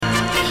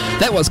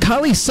That was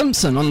Carly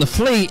Simpson on the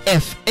Flea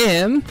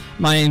FM.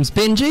 My name's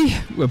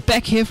Benji. We're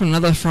back here for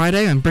another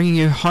Friday. I'm bringing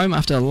you home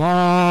after a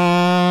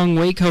long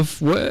week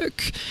of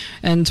work.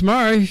 And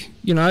tomorrow,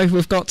 you know,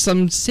 we've got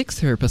some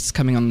sex therapists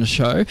coming on the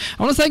show.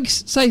 I want to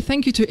say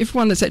thank you to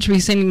everyone that's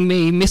actually sending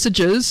me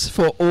messages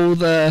for all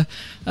the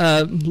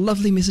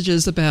lovely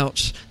messages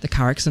about the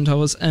car accident I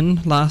was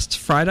in last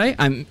Friday.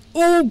 I'm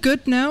all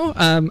good now.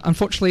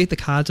 Unfortunately, the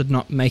car did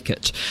not make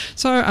it.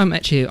 So I'm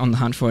actually on the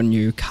hunt for a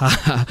new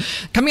car.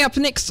 Coming up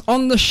next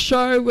on the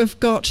show, we've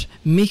got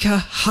Mika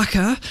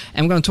Haka,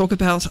 and we're going to talk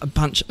about a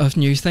bunch of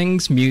new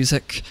things: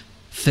 music,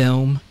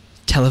 film,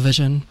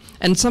 television,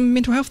 and some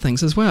mental health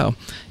things as well.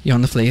 You're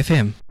on the Flea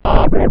FM.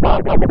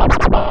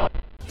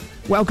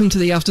 Welcome to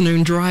the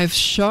Afternoon Drive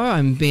show.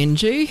 I'm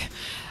Benji.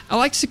 I'd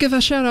like to give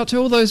a shout out to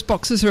all those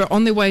boxers who are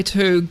on their way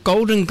to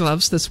Golden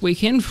Gloves this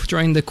weekend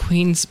during the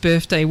Queen's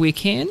birthday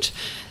weekend.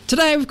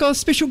 Today we've got a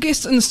special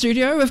guest in the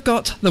studio. We've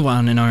got the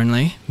one and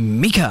only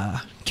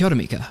Mika. Kia ora,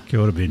 Mika. Kia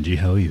ora, Benji.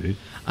 How are you?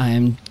 I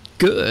am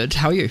good.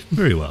 How are you?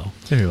 Very well.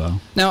 Very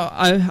well. Now,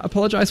 I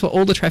apologise for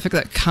all the traffic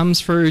that comes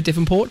through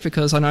Devonport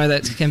because I know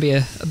that can be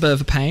a bit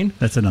of a pain.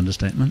 That's an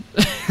understatement.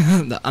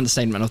 The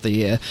understatement of the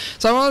year.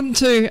 So I want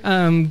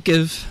to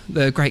give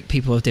the great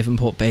people of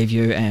Devonport,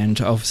 Bayview and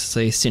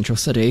obviously Central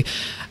City,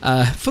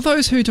 for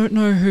those who don't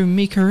know who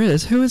Mika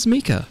is, who is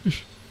Mika?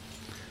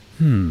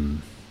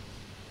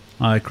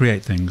 I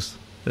create things.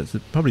 That's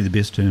probably the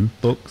best term.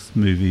 Books,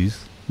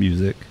 movies,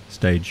 music,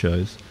 stage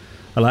shows.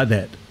 I like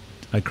that.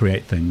 I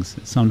create things.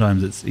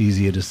 Sometimes it's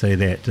easier to say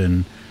that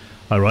and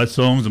I write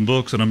songs and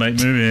books and I make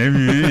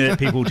movies that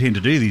people tend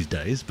to do these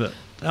days, but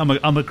I'm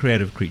a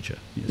creative creature.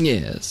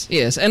 Yes.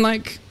 And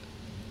like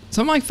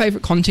some of my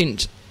favourite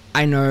content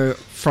I know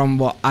from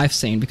what I've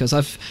seen, because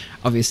I've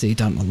obviously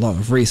done a lot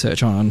of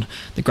research on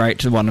the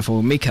great,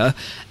 wonderful Mika,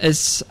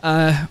 is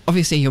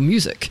obviously your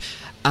music.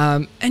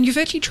 And you've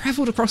actually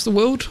travelled across the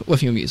world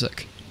with your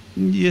music.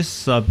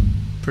 Yes, I've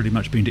pretty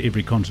much been to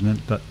every continent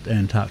but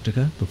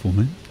Antarctica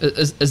performing.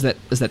 Is that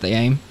the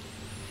aim?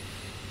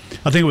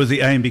 I think it was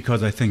the aim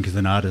because I think as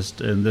an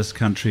artist in this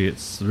country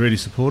it's really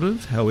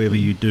supportive. However,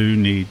 you do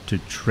need to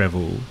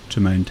travel to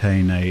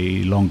maintain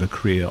a longer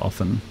career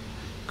often.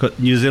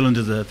 New Zealand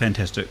is a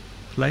fantastic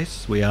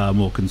place. We are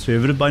more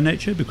conservative by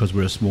nature because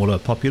we're a smaller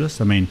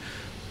populace. I mean,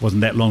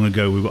 wasn't that long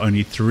ago we were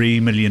only 3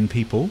 million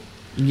people,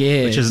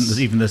 which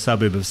isn't even the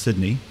suburb of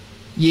Sydney.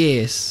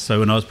 Yes. So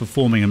when I was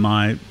performing, and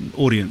my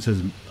audience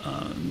is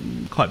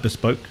quite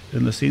bespoke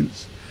in the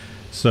sense,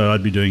 so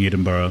I'd be doing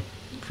Edinburgh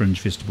Fringe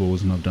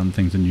festivals, and I've done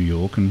things in New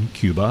York and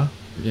Cuba,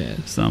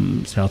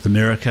 some South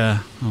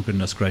America. Oh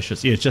goodness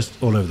gracious, it's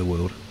just all over the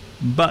world.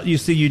 But you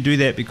see, you do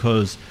that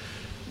because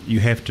you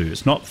have to.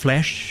 It's not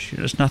flash.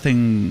 It's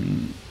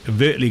nothing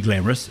overtly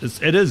glamorous.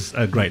 It is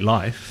a great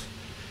life.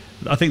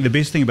 I think the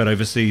best thing about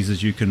overseas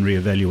is you can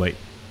reevaluate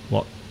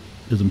what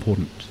is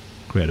important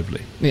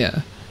creatively.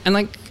 Yeah, and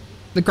like.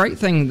 The great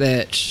thing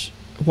that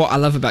what I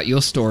love about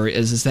your story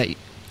is that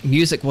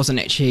music wasn't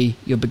actually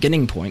your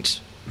beginning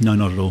point. No,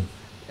 not at all.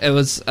 It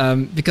was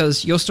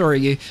because your story,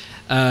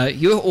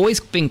 you've always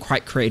been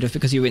quite creative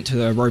because you went to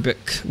the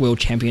aerobic world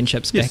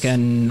championships back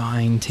in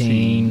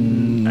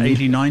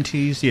 1980s,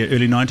 90s,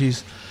 early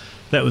 90s.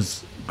 That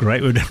was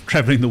great. We were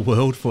travelling the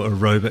world for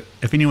aerobic.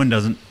 If anyone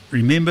doesn't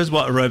remembers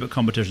what aerobic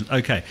competitions,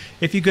 okay,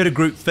 if you go to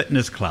group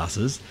fitness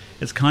classes,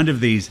 it's kind of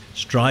these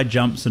stride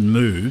jumps and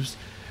moves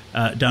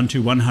done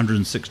to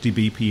 160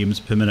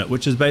 BPMs per minute,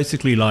 which is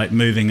basically like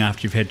moving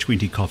after you've had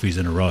 20 coffees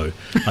in a row.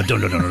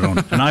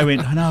 And I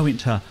went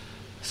to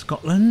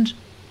Scotland,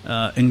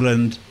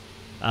 England,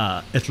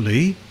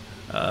 Italy,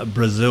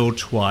 Brazil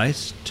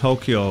twice,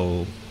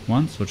 Tokyo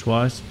once or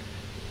twice,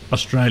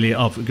 Australia.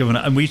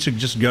 And we should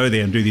just go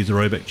there and do these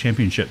aerobic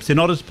championships. They're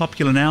not as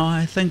popular now,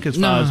 I think, as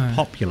far as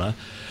popular,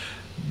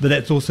 but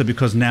that's also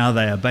because now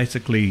they are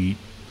basically,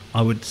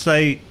 I would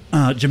say,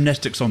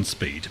 gymnastics on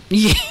speed.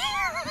 Yeah.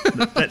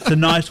 That's a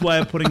nice way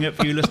of putting it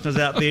for you listeners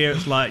out there.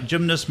 It's like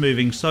gymnasts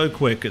moving so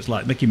quick, it's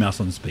like Mickey Mouse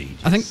on speed.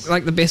 I think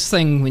like the best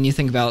thing when you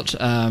think about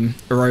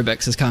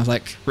aerobics is kind of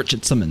like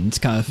Richard Simmons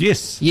kind of.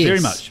 Yes. Very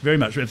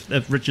much.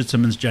 If Richard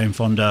Simmons, Jane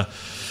Fonda,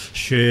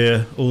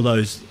 Cher, all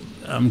those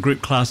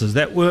group classes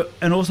that were,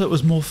 and also it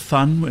was more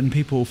fun when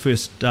people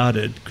first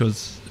started,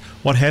 because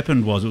what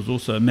happened was it was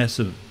also a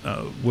massive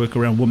work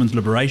around women's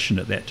liberation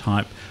at that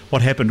time.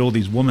 What happened, all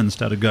these women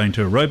started going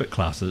to aerobic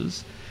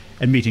classes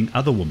and meeting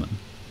other women.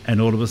 And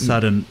all of a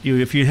sudden,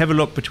 if you have a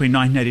look between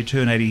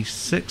 1982 and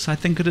 86, I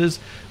think it is,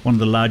 one of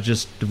the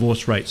largest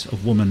divorce rates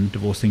of women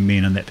divorcing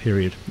men in that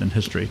period in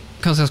history.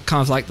 Because it was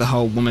kind of like the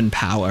whole woman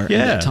power at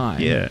that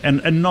time. Yeah,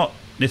 and not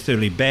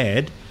necessarily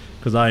bad,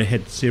 because I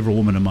had several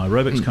women in my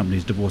aerobics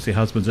companies divorce their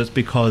husbands. It's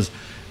because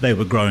they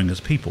were growing as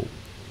people.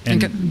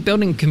 And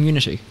building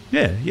community.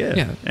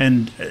 Yeah.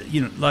 And,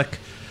 like,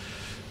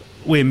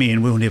 we're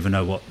men, we'll never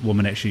know what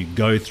women actually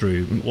go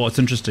through. What's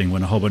interesting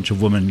when a whole bunch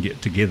of women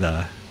get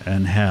together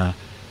and how...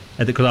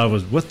 Because I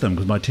was with them,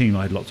 because my team,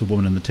 I had lots of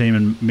women in the team,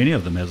 and many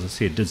of them, as I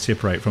said, did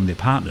separate from their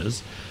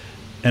partners,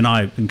 and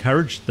I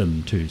encouraged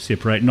them to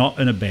separate, not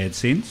in a bad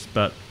sense,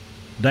 but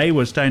they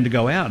were starting to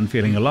go out and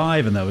feeling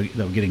alive, and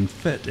they were getting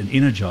fit and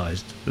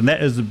energized. And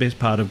that is the best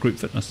part of group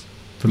fitness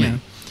for me.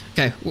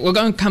 Okay, we're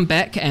going to come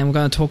back and we're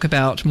going to talk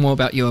more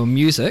about your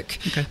music.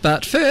 Okay.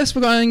 But first,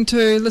 we're going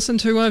to listen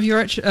to one of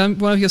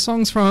your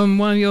songs from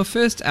one of your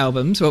first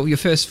albums, well, your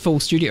first full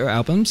studio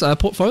albums,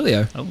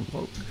 Portfolio. Oh,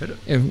 well, hit it.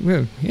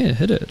 Yeah,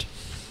 hit it.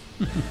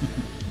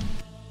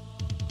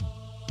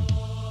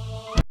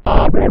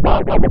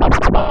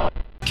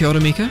 Kia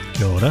ora, Mika.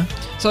 Kia ora.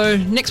 So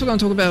next we're going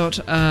to talk about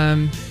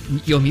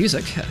your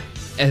music,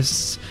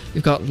 as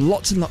you've got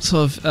lots and lots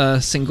of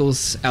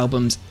singles,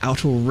 albums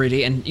out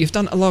already, and you've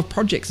done a lot of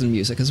projects in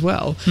music as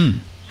well.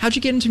 How'd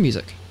you get into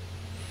music?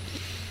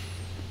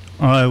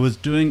 I was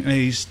doing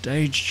a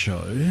stage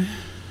show,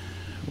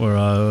 or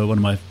one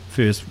of my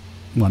first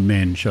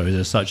one-man shows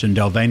as such, and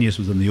Dalvanius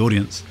was in the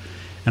audience,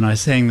 and I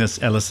sang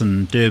this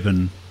Alison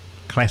Durbin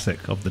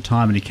classic of the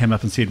time, and he came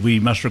up and said, we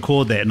must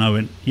record that, and I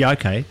went, yeah,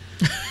 okay.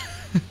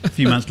 A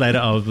few months later,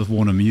 I was with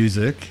Warner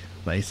Music.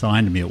 They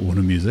signed me at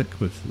Warner Music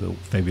with the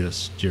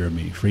fabulous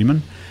Jeremy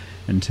Freeman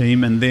and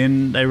team, and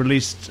then they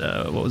released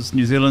what was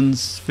New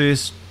Zealand's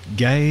first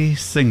gay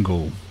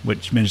single,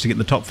 which managed to get in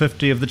the top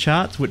 50 of the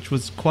charts, which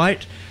was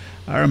quite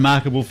a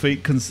remarkable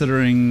feat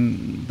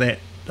considering that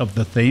of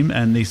the theme.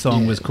 And the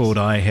song was called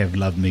I Have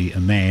Loved Me a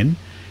Man,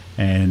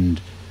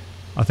 and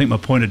I think my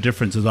point of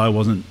difference is I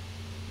wasn't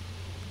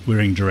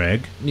wearing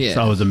drag,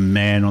 so I was a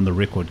man on the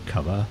record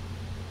cover,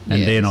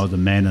 and then I was a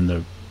man in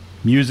the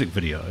music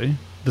video.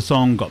 The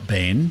song got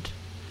banned,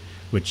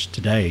 which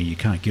today you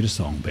can't get a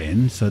song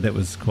banned, so that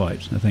was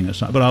quite a thing.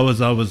 But I was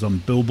on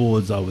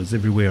billboards, I was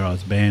everywhere, I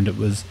was banned. It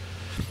was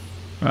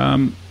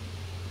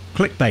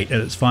clickbait at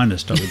its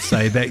finest, I would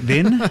say, back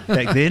then.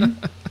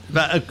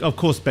 But of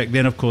course, back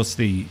then,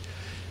 the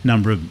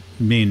number of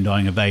men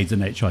dying of AIDS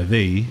and HIV,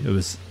 it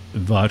was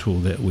vital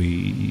that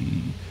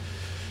we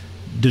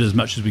did as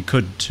much as we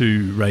could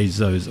to raise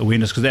those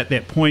awareness, because at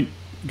that point,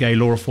 gay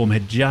law reform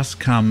had just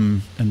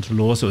come into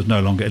law, so it was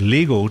no longer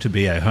illegal to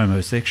be a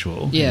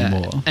homosexual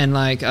anymore. And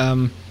gay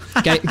I'm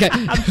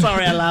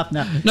sorry, I laugh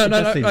now. No.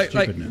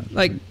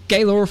 Like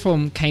gay law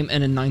reform came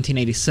in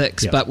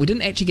 1986, but we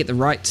didn't actually get the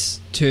rights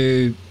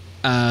to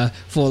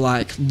for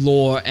like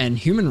law and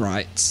human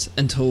rights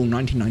until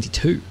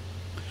 1992.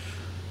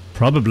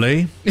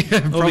 Probably.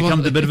 It all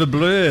becomes a bit of a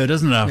blur,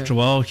 doesn't it? After a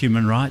while,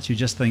 human rights, you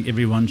just think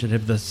everyone should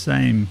have the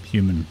same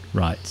human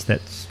rights.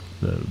 That's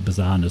the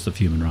bizarreness of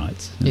human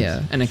rights.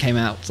 Yeah, and it came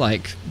out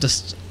like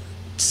just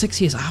 6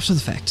 years after the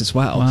fact as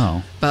well.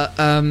 Wow. But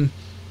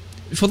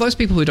for those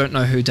people who don't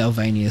know who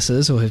Dalvanius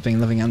is, or who've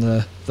been living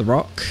under the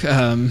rock,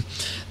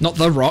 not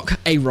the rock,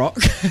 a rock,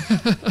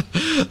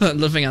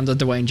 living under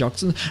Dwayne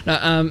Johnson. No,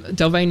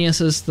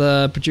 Dalvanius is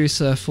the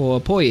producer for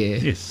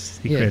Poye. Yes,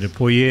 he created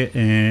Poye,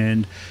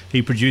 and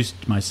he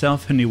produced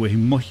myself, Hiniwe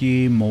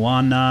Mohi,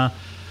 Moana,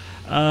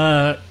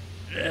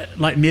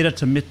 like Mera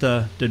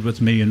Tamita did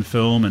with me in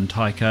film, and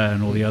Taika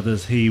and all the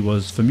others. He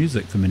was for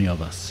music for many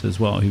of us as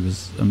well. He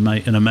was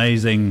an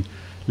amazing,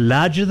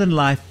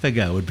 larger-than-life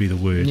figure would be the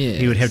word.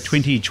 Yes. He would have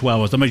 20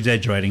 chihuahuas. I'm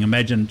exaggerating.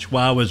 Imagine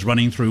chihuahuas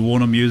running through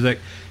Warner Music.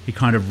 He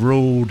kind of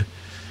ruled.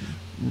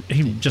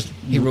 He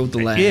ruled the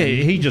land. Yeah,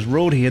 he just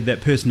ruled. He had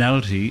that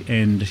personality,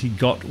 and he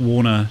got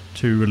Warner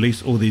to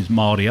release all these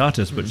Māori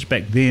artists, which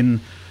back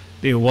then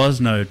there was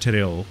no te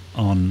reo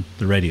on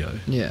the radio.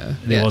 Yeah.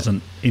 There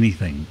wasn't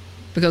anything.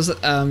 Because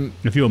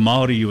if you were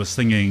Māori, you were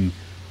singing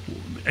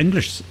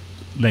English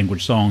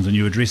language songs, and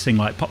you were dressing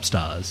like pop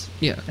stars.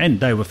 Yeah. And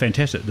they were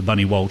fantastic, the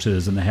Bunny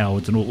Walters and the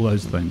Howards and all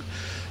those things.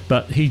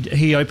 But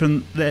he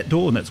opened that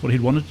door, and that's what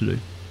he'd wanted to do.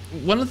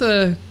 One of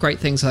the great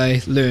things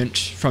I learnt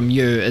from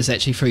you is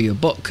actually through your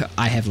book,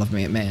 I Have Loved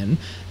Me a Man,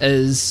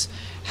 is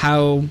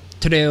how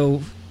te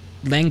reo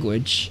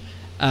language,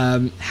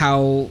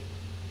 how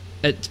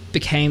it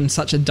became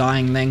such a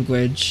dying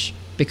language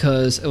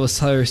because it was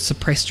so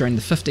suppressed during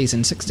the 50s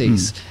and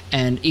 60s.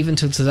 And even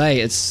till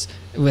today,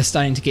 we're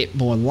starting to get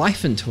more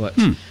life into it.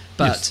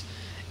 But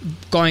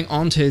going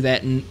on to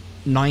that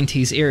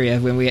 90s area,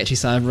 when we actually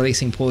started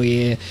releasing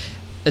Poye,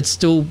 it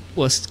still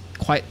was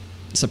quite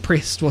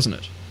suppressed, wasn't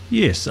it?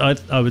 Yes,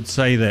 I would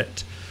say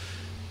that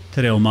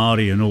te reo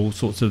Māori in all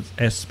sorts of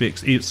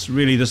aspects, it's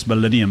really this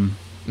millennium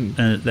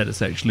that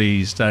it's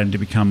actually starting to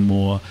become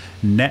more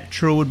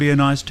natural, would be a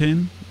nice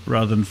term,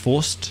 rather than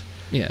forced.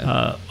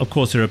 Yeah. Of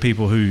course, there are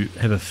people who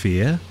have a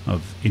fear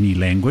of any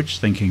language,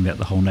 thinking that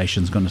the whole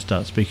nation's going to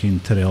start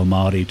speaking te reo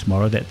Māori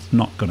tomorrow. That's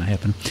not going to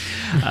happen.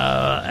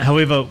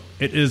 However,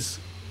 it is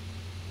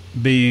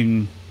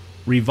being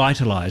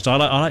revitalised. I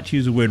like to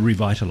use the word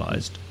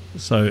revitalised.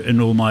 So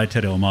in all my te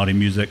reo Māori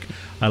music,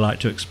 I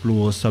like to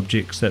explore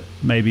subjects that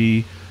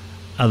maybe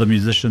other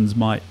musicians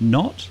might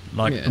not.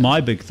 My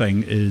big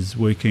thing is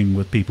working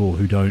with people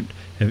who don't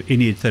have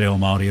any te reo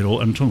Māori at all.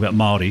 I'm talking about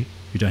Māori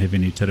who don't have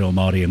any te reo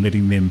Māori, and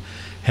letting them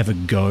have a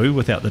go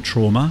without the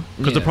trauma.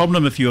 Because the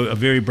problem, if you're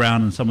very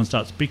brown and someone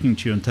starts speaking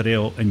to you in te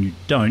reo and you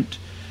don't,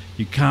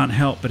 you can't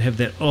help but have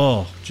that,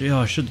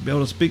 I should be able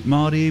to speak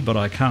Māori, but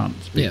I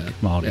can't speak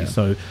Māori.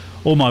 So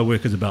all my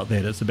work is about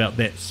that. It's about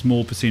that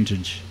small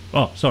percentage.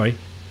 10%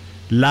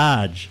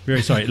 large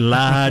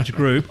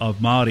group of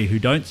Māori who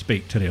don't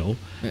speak te reo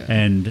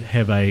and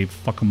have a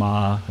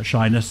whakamā, a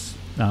shyness,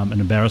 an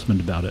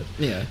embarrassment about it.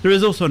 Yeah. There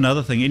is also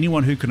another thing.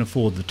 Anyone who can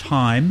afford the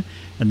time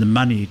and the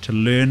money to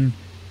learn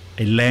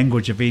a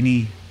language of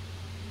any,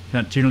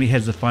 generally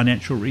has the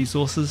financial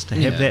resources to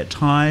have that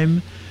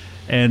time,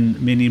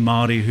 and many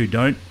Māori who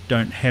don't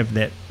have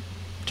that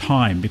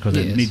time because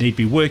they need to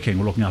be working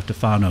or looking after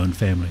whānau and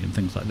family and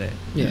things like that.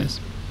 Yes.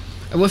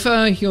 With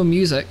your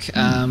music,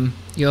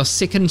 your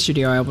second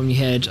studio album, you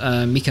had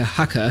Mika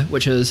Haka,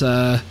 which is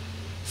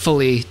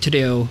fully te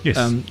reo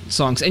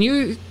songs. And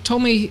you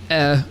told me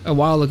a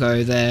while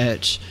ago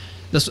that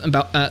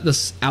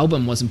this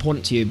album was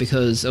important to you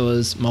because it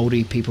was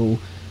Māori people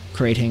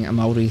creating a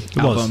Māori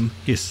album.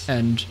 Yes.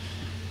 And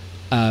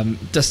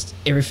just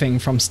everything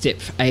from step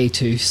A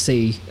to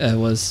C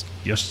was...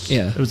 Yes.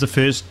 Yeah. It was the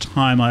first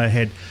time I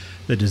had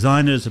the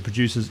designers, the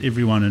producers,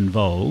 everyone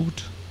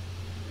involved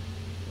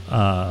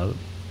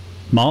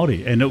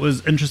Māori, and it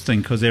was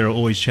interesting because there are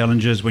always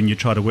challenges when you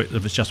try to work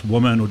if it's just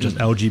women or just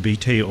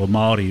LGBT or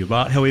Māori.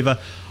 But however,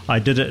 I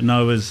did it, and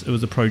it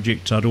was a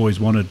project I'd always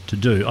wanted to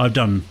do. I've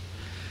done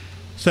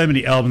so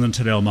many albums in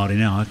te reo Māori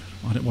now.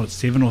 I don't know,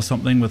 7 or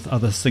something with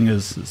other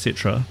singers,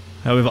 etc.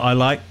 However, I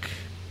like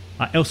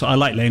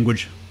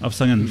language. I've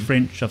sung in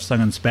French, I've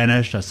sung in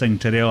Spanish, I sing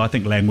te reo. I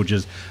think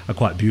languages are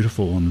quite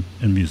beautiful in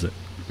music.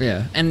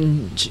 Yeah,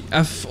 and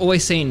I've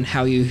always seen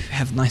how you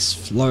have nice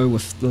flow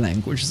with the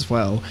language as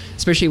well,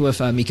 especially with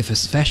Mika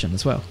versus Fashion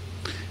as well.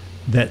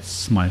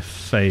 That's my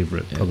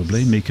favourite,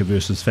 probably, Mika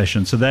versus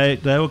Fashion. So they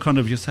were kind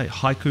of, you say,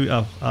 haiku,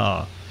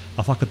 a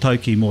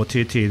whakatauki mō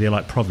te, they're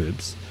like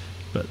proverbs,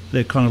 but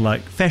they're kind of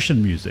like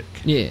fashion music.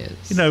 Yes.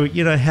 You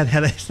know how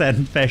they say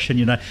in fashion,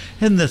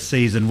 in this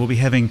season we'll be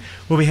having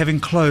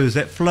clothes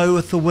that flow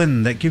with the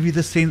wind, that give you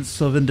the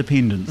sense of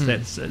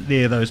independence.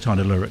 They're those kind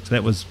of lyrics.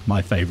 That was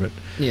my favourite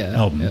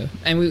album. Yeah.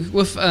 And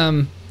with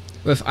I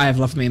Have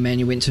Loved Me Man,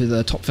 you went to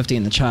the top 50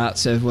 in the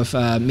charts. So with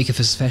Mika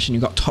versus Fashion, you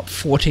got top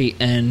 40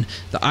 in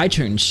the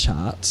iTunes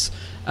charts.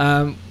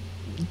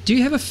 Do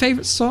you have a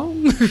favourite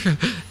song?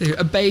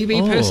 A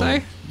baby per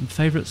se?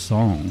 Favourite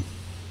song?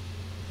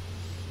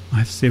 I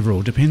have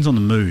several. Depends on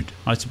the mood.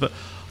 I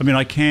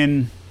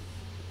can...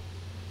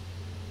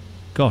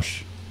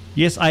 Gosh.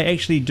 Yes, I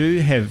actually do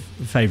have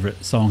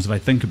favourite songs if I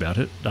think about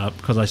it,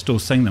 because I still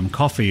sing them.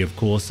 Coffee, of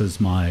course,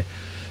 is my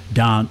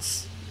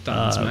dance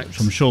mix, which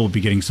I'm sure we'll be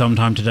getting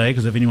sometime today,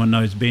 because if anyone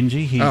knows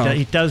Benji,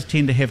 he does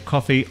tend to have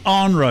coffee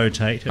on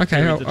rotate at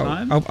periods of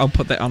time. I'll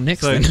put that on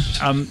next then.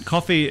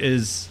 Coffee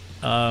is...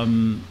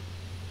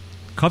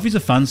 Coffee's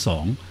a fun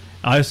song.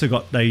 I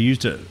also they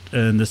used it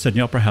in the Sydney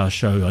Opera House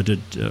show I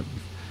did...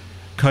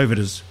 COVID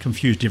has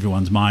confused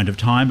everyone's mind of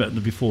time,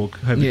 but before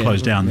COVID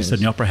closed down the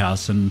Sydney Opera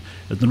House, and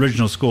the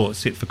original score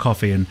set for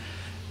Coffee, and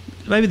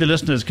maybe the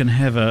listeners can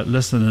have a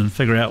listen and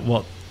figure out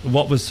what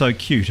was so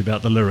cute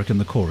about the lyric in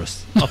the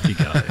chorus. Off you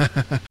go.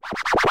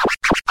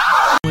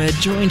 We're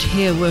joined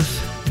here with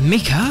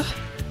Mika.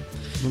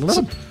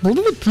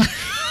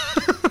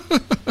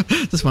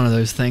 Just one of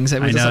those things.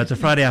 I know, it's a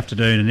Friday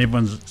afternoon and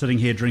everyone's sitting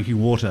here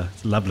drinking water.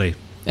 It's lovely.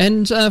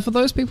 And for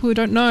those people who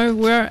don't know,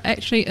 we're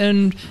actually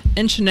in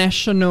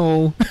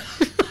international...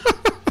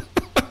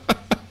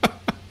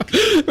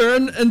 we're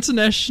in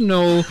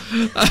international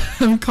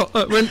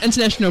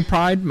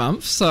Pride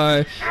Month,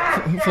 so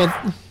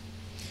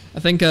I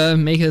think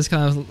Mika's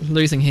kind of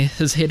losing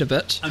his head a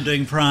bit. I'm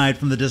doing Pride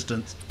from the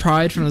distance.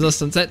 Pride from the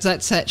distance.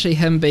 That's actually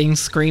him being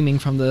screaming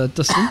from the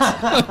distance.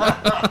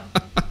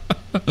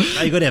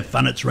 Oh, you've got to have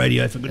fun. It's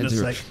radio, for goodness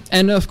sake.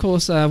 And of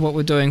course, what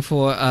we're doing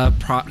for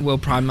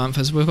World Pride Month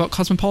is we've got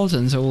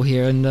Cosmopolitans all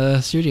here in the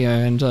studio,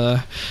 and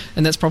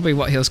that's probably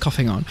what he was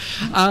coughing on.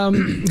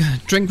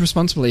 Drink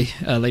responsibly,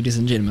 ladies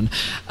and gentlemen.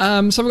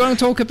 So we're going to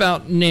talk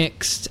about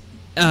next.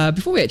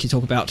 Before we actually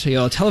talk about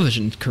your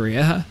television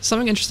career,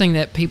 something interesting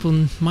that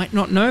people might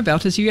not know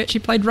about is you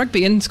actually played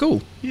rugby in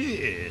school.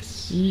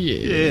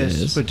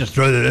 Yes. But just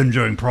throw that in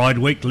during Pride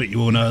Week to let you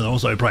all know I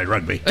also played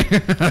rugby.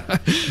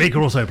 Mika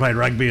also played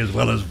rugby as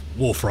well as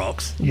War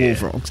Frogs. War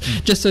Frogs.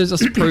 Just to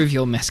just prove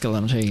your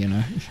masculinity,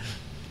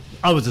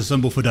 I was a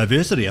symbol for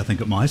diversity, I think,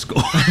 at my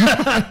school.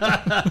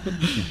 The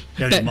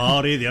only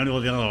Māori, the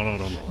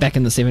only... Back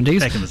in the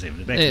 70s? Back in the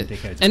 70s, back in the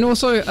decades. And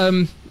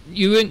also...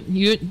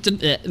 you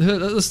didn't.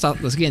 Let's start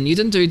this again. You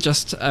didn't do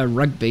just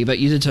rugby, but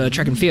you did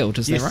track and field.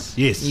 Is that right?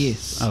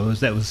 Yes.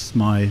 That was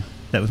my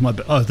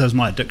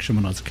addiction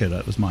when I was a kid.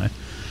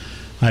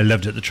 I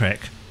lived at the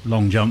track.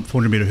 Long jump,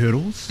 400-metre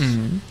hurdles.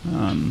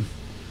 Mm-hmm.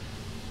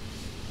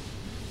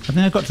 I think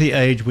I got to the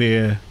age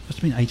where I must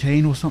have been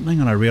 18 or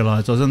something, and I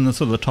realised I was in the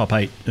sort of the top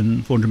 8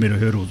 in 400-metre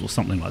hurdles or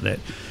something like that,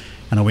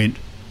 and I went,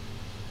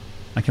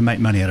 I can make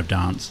money out of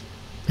dance,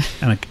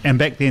 and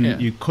back then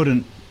you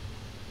couldn't.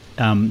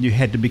 You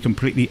had to be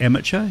completely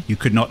amateur. You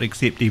could not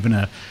accept even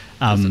a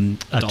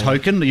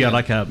token,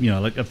 like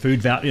a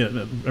food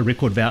voucher, a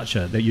record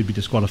voucher, that you'd be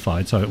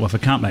disqualified. So if I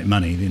can't make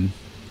money, then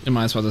You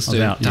might as well just I was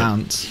do out, yeah.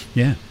 dance.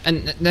 Yeah.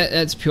 And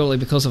that's purely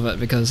because of it,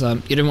 because you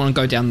didn't want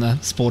to go down the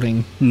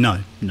sporting... No.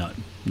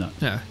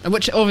 Yeah,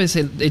 which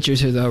obviously led you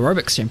to the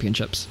aerobics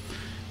championships.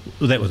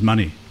 Well, that was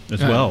money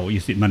as Yeah. well. You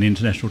said money,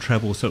 international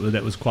travel, so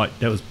that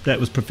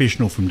was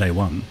professional from day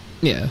one.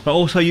 Yeah. But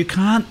also you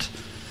can't...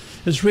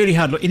 It's really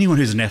hard. Look, anyone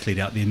who's an athlete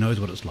out there knows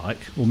what it's like,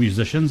 or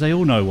musicians, they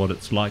all know what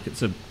it's like.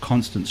 It's a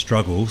constant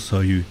struggle.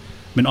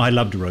 I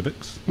loved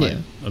aerobics. Yeah.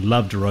 I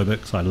loved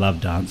aerobics, I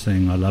loved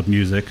dancing, I loved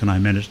music, and I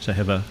managed to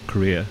have a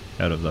career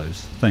out of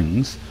those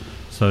things.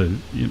 So,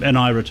 and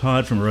I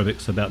retired from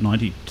aerobics about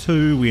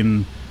 92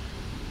 when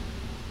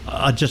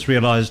I just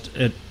realised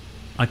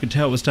I could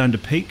tell it was starting to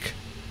peak,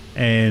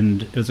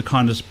 and it was a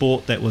kind of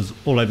sport that was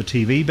all over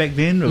TV back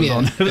then.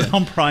 It was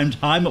on prime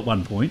time at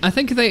one point. I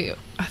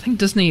think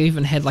Disney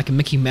even had like a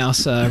Mickey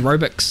Mouse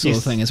aerobics sort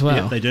of thing as well.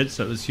 Yeah, they did.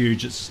 So it was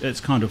huge. It's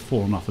kind of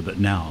fallen off a bit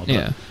now. But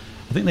Yeah.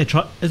 I think they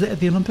tried. Is it at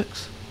the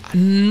Olympics?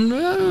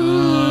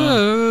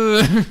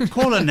 No.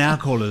 Call it now,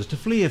 callers, to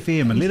Flea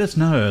FM, and let us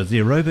know the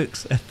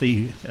aerobics at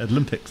the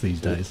Olympics these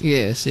days.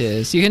 Yes.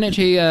 You can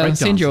actually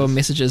send your dancers.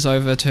 messages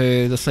over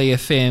to the Flea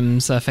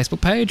FM's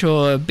Facebook page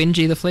or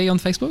Benji The Flea on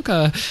Facebook.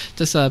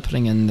 Just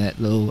putting in that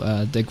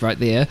little dig right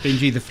there.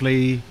 Benji the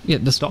Flea. Yeah,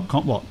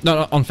 .com, what?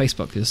 No, on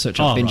Facebook. Just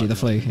search up Benji right, the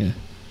Flea. Yeah.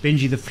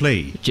 Benji the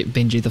Flea.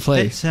 Benji the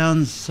Flea. That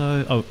sounds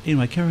so... Oh,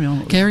 anyway, carry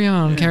on. Carry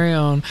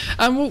on.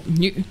 Well,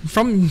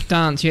 from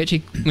dance, you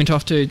actually went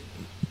off to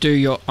do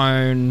your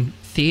own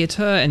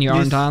theatre and your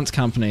own dance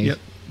company. Yep.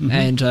 Mm-hmm.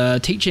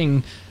 And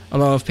teaching a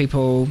lot of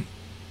people.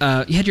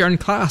 You had your own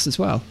class as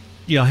well.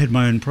 Yeah, I had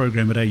my own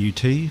program at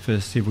AUT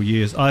for several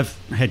years. I've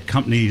had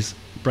companies,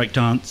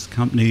 breakdance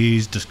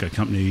companies, disco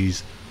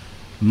companies,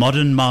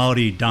 modern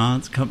Māori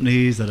dance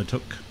companies that I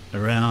took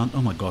around.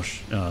 Oh my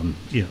gosh,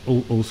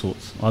 all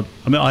sorts.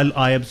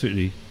 I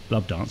absolutely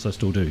love dance. I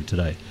still do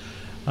today.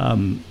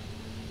 I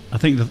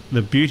think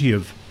the beauty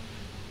of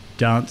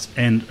dance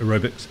and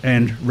aerobics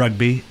and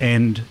rugby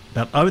and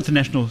I went to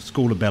National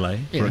School of Ballet,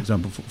 for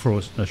example,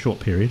 for a short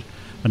period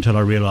until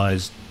I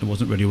realised it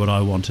wasn't really what I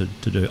wanted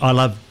to do. I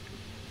love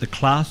the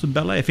class of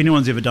ballet. If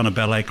anyone's ever done a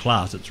ballet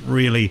class, it's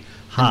really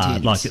hard.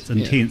 Intense. Like it's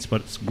intense,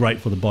 but it's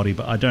great for the body.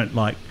 But I don't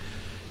like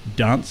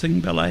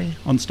dancing ballet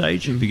on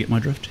stage, if you get my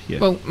drift. Yeah.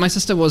 Well, my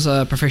sister was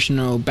a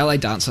professional ballet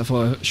dancer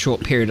for a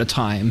short period of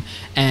time,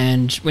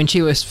 and when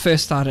she was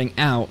first starting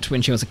out,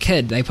 when she was a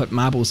kid, they put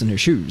marbles in her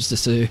shoes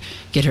just to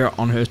get her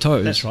on her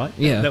toes. That's right.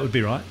 Yeah. That would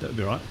be right.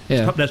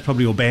 Yeah. That's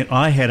probably your band.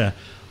 I had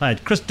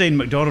Christine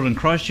McDonald in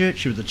Christchurch.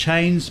 She was a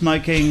chain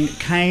smoking,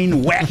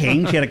 cane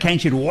whacking. She had a cane.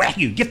 She'd whack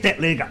you. Get that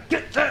leg up.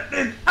 Get that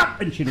leg up,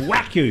 and she'd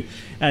whack you.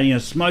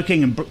 And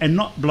smoking and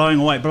not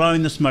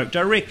blowing the smoke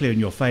directly in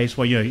your face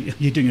while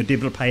you're doing a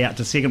développé out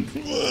to second.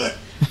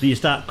 Then you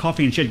start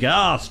coughing, and she'd go,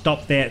 "Oh,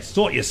 stop that!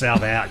 Sort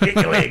yourself out. Get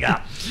your leg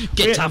up.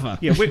 Get tougher."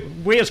 Yeah,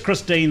 where's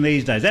Christine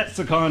these days? That's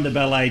the kind of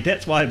ballet.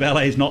 That's why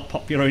ballet's not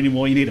popular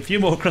anymore. You need a few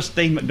more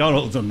Christine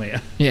McDonalds in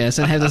there. Yes,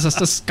 and have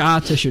this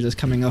scar tissue that's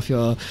coming off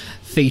your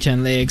feet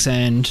and legs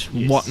and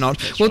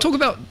whatnot. We'll talk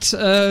about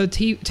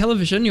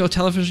television, your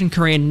television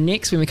career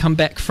next when we come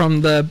back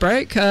from the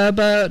break.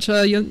 But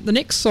the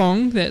next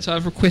song that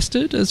I've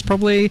requested is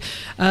probably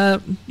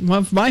one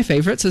of my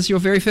favourites. Is your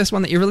very first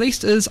one that you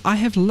released is "I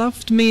Have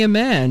Loved Me a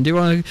Man."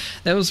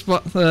 That was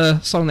what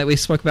the song that we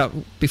spoke about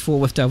before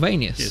with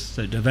Delvanius. Yes,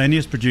 so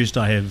Delvanius produced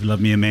 "I Have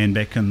Loved Me a Man"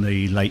 back in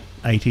the late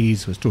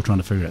 80s. We're still trying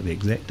to figure out the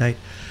exact date.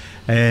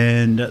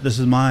 And this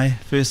is my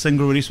first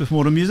single released with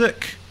Modern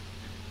Music.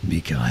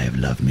 Mika, I have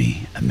loved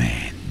me a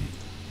man.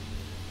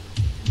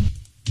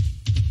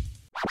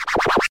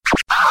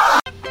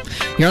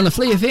 You're on the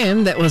Flea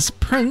FM. That was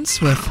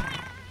Prince with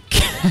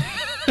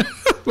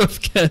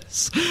with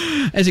Kiss.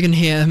 As you can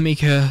hear,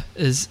 Mika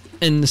is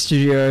in the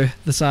studio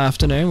this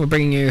afternoon. We're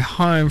bringing you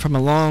home from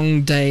a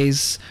long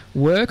day's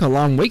work, a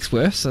long week's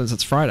worth, since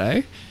it's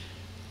Friday.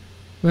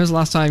 When was the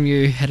last time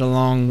you had a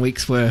long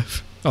week's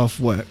worth of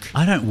work?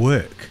 I don't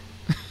work.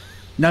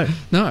 No.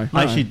 No.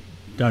 I actually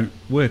don't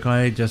work.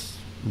 I just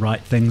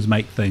write things,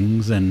 make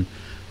things, and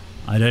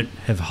I don't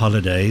have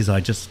holidays.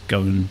 I just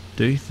go and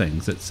do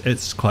things.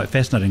 It's quite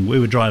fascinating. We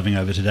were driving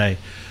over today,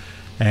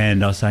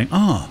 and I was saying,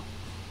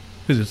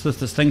 because it's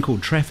this thing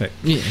called traffic.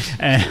 Yes.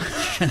 And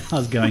I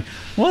was going,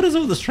 what is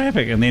all this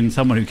traffic? And then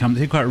someone who comes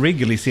here quite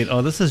regularly said,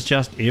 this is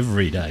just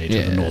every day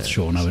to the North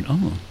Shore. And I went,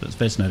 that's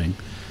fascinating.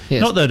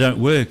 Yes. Not that I don't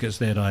work, it's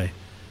that I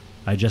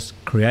just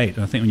create.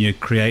 And I think when you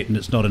create and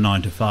it's not a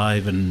 9 to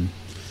 5 and...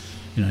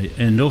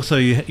 and also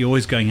you're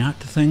always going out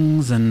to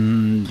things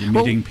and you're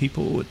meeting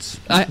people.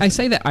 I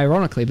say that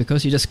ironically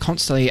because you just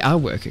constantly are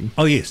working.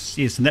 Oh yes.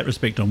 In that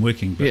respect, I'm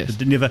working. But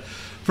Yes. it never.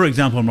 For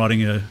example, I'm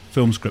writing a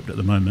film script at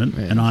the moment,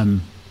 Yes. and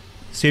I'm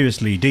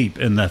seriously deep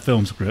in the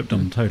film script.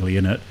 I'm totally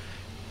in it,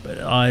 but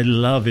I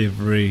love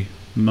every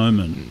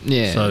moment.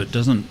 Yeah. So it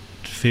doesn't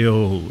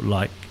feel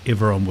like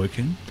ever I'm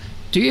working.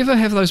 Do you ever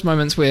have those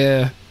moments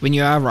where, when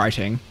you are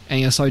writing and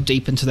you're so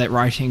deep into that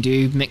writing, do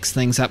you mix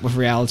things up with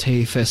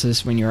reality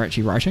versus when you're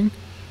actually writing?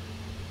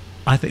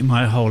 I think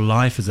my whole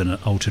life is in an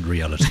altered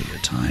reality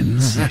at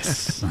times.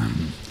 Yes.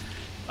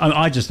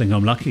 I just think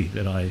I'm lucky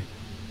that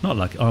not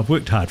lucky, I've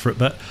worked hard for it,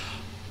 but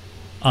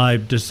I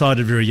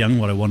decided very young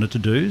what I wanted to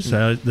do.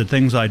 So the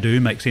things I do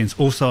make sense.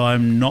 Also, I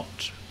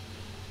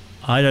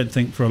don't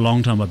think for a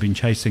long time I've been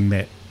chasing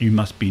that you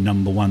must be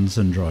number one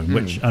syndrome,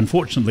 which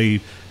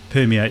unfortunately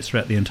permeates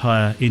throughout the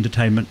entire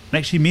entertainment,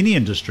 actually many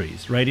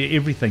industries, radio,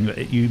 everything.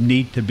 You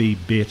need to be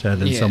better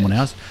than someone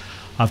else.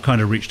 I've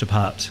kind of reached a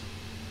part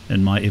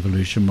in my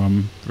evolution where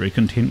I'm very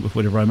content with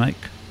whatever I make.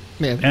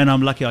 Yeah. And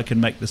I'm lucky I can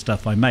make the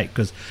stuff I make,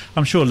 because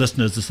I'm sure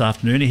listeners this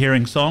afternoon are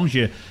hearing songs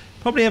you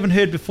probably haven't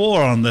heard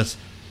before on this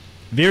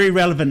very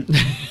relevant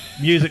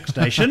music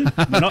station.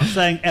 We're not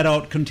saying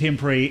adult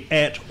contemporary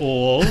at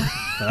all.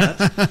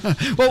 But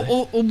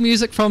Well, all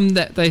music from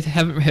that they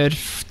haven't heard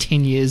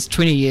 10 years,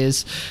 20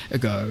 years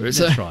ago.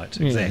 that's right,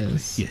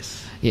 exactly.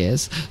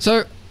 Yes.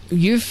 So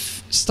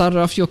you've started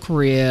off your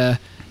career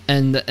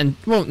and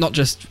well, not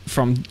just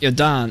from your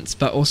dance,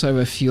 but also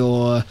with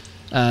your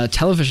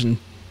television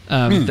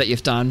that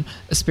you've done,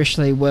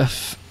 especially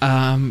with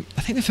I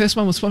think the first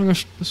one was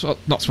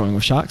not Swimming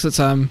with Sharks. It's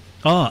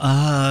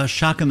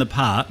Shark in the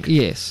Park.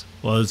 Yes.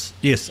 I was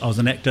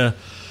an actor.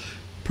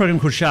 Program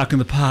called Shark in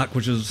the Park,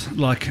 which was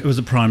like, it was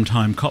a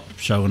primetime cop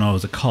show when I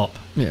was a cop.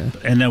 Yeah.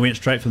 And I went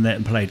straight from that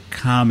and played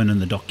Carmen in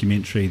the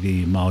documentary,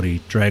 the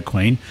Māori drag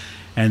queen.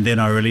 And then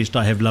I released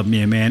I Have Loved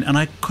Me a Man, and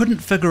I couldn't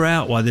figure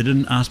out why they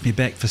didn't ask me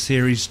back for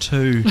series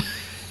 2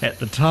 at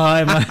the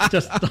time.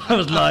 I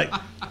was like,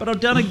 but I've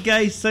done a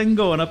gay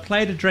single and I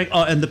played a drag,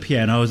 and the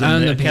piano. I was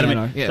in the academy.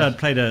 Piano, yeah. So I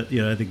played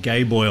the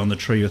gay boy on the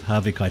tree with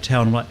Harvey Keitel,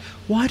 and I'm like,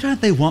 why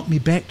don't they want me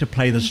back to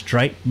play the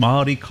straight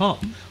Māori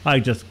cop? I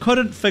just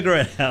couldn't figure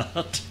it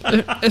out.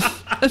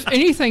 if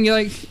anything,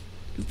 like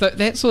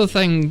that sort of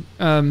thing,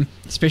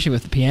 especially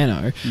with the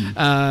piano,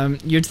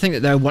 you'd think that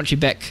they would want you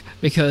back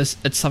because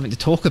it's something to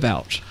talk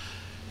about.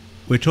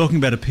 We're talking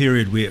about a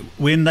period where,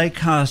 when they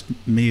cast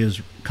me as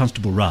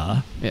Constable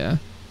Ra,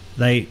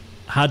 they,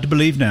 hard to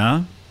believe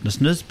now,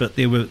 listeners, but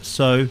there were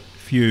so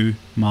few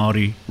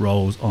Māori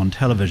roles on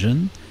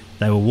television.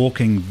 They were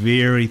walking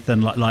very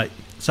thin, like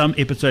some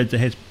episodes that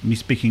had me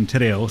speaking te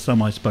reo,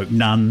 some I spoke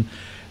none,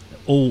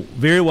 all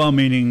very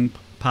well-meaning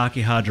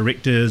Pākehā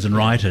directors and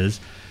writers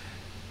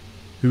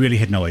who really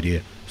had no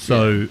idea.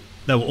 So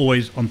they were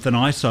always on thin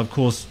ice. So, of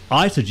course,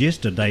 I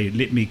suggested they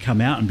let me come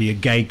out and be a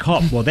gay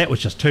cop. Well, that was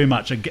just too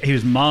much. He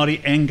was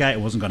Māori and gay. It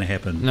wasn't going to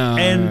happen. No.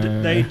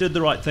 And they did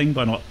the right thing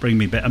by not bringing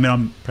me back. I mean,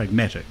 I'm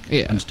pragmatic,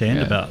 understand,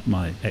 about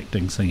my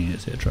acting, singing,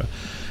 etc.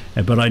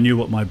 But I knew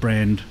what my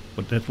brand,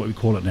 that's what we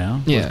call it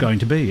now, was going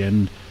to be.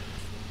 And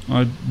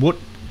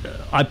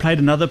I played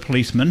another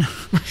policeman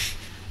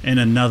in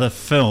another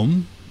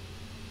film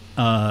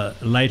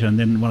later. And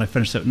then when I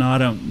finished it, no, I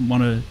don't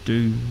want to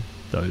do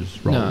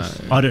those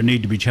roles. No. I don't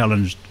need to be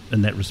challenged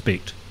in that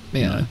respect. Yeah.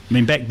 You know? I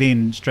mean, back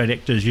then, straight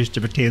actors used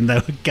to pretend they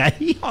were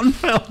gay on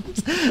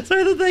films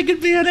so that they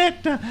could be an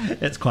actor.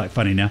 It's quite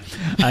funny now.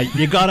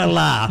 You got to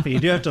laugh. You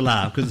do have to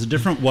laugh because it's a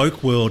different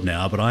woke world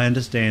now, but I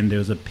understand there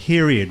was a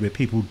period where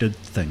people did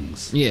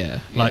things.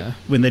 Like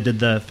when they did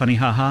the Funny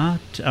Ha Ha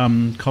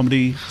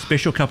comedy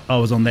special. I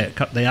was on that.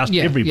 They asked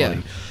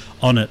everybody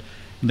on it.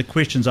 And the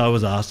questions I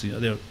was asked,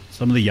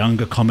 some of the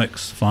younger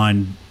comics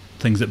find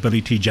things that Billy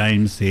T.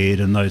 James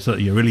said and those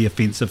that you're really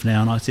offensive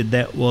now, and I said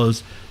that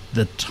was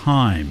the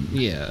time.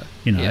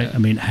 I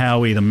mean,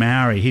 Howie the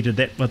Maori, he did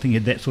that. I think he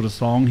had that sort of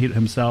song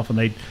himself,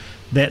 and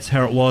that's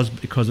how it was,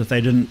 because if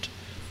they didn't,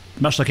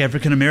 much like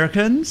African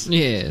Americans, to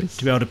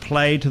be able to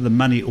play to the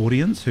money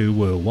audience who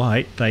were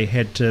white, they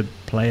had to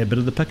play a bit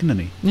of the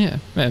pickaninny.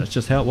 That's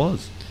just how it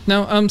was.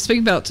 Now,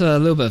 speaking about a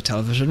little bit of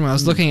television, when I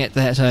was looking at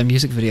that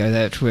music video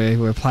that we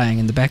were playing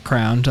in the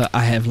background,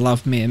 I Have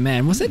Loved Me a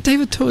Man. Was that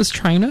David Tua's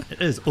trainer? It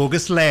is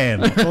August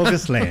Lamb.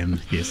 August Lamb,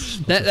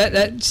 yes.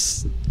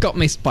 That's got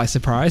me by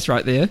surprise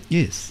right there.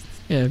 Yes.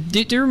 Yeah.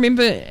 Do you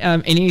remember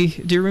any?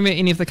 Do you remember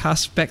any of the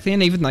cast back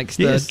then? Even like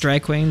the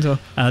drag queens or?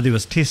 There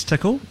was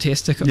Testicle.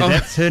 Testicle. Yeah,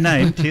 that's her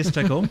name,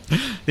 Testicle.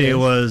 There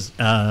was,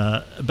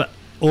 but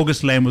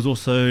August Lamb was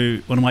also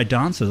one of my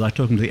dancers. I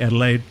took him to the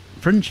Adelaide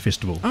Fringe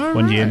Festival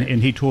one year,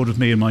 and he toured with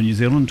me in my New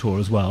Zealand tour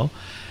as well.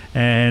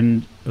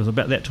 And it was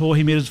about that tour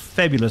he met his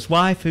fabulous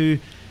wife, who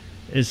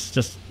is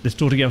just, they're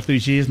still together for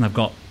these years, and they've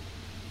got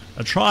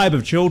a tribe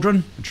of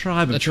children.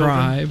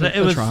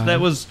 That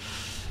was.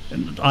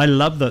 I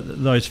love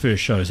those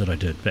first shows that I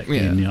did back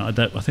then. I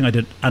think I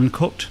did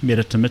Uncooked,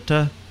 Meta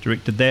Tamita,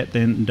 directed that.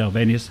 Then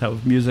Dalvanius helped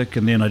with music,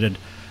 and then I did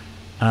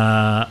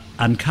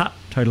Uncut,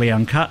 Totally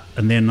Uncut,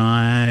 and then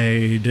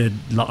I did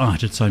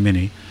so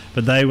many.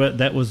 But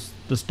that was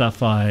the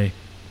stuff I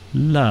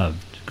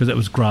loved, because it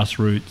was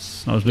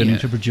grassroots. I was learning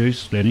to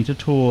produce, learning to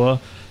tour,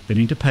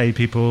 learning to pay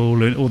people,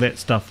 learn all that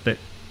stuff that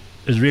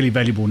is really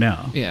valuable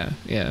now.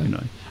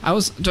 I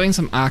was doing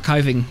some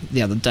archiving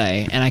the other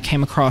day, and I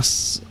came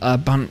across a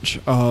bunch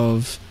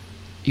of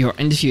your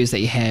interviews that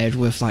you had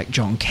with like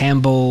John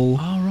Campbell.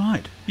 Oh,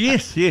 right.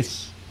 Yes.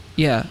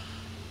 Yeah.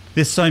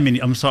 There's so many.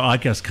 I'm sorry, I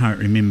just can't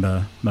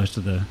remember most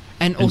of the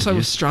And interviews. Also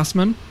with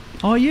Strassman.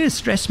 Oh, yes,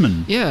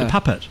 Strassman. Yeah. The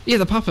puppet. Yeah,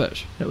 the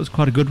puppet. That was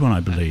quite a good one,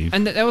 I believe.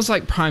 And that was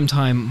like prime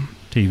time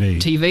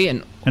TV.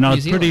 and I New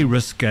was Zealand. pretty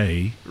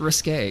risque.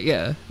 Risque,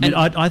 yeah. I mean,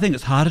 I think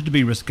it's harder to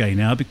be risque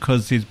now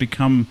because there's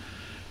become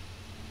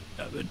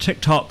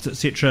TikToks,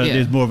 etc. Yeah.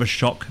 There's more of a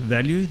shock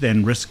value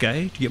than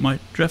risque. Do you get my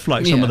drift?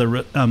 Like some Yeah.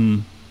 of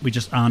the we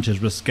just aren't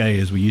as risque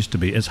as we used to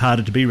be. It's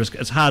harder to be risque.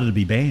 It's harder to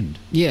be banned.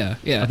 Yeah.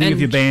 I think if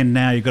you're banned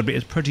now, you've got to be.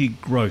 It's pretty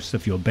gross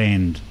if you're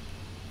banned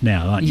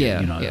now, aren't you?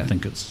 Yeah, You know, yeah. I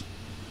think it's.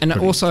 And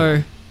pretty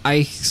also,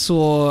 I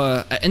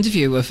saw an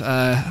interview with,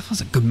 was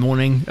it Good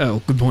Morning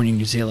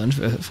New Zealand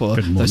for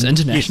Good those morning.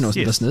 international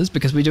Yes. listeners,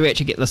 because we do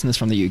actually get listeners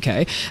from the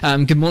UK.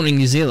 Good Morning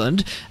New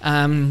Zealand,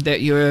 that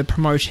you're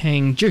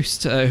promoting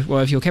Juiced,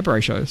 one of your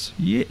cabaret shows.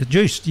 Yeah,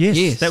 Juiced. Yes.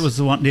 Yes. That was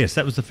the one. Yes,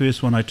 that was the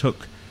first one I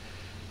took.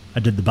 I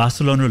did the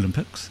Barcelona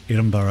Olympics,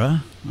 Edinburgh.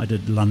 I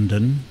did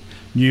London,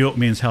 New York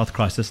Men's Health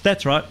Crisis.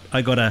 That's right.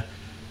 I got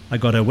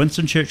a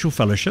Winston Churchill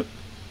Fellowship,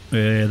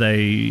 where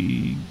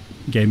they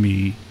gave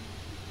me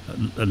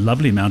a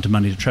lovely amount of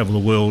money to travel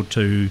the world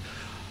to.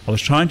 I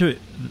was trying to.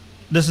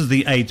 This is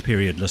the AIDS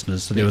period,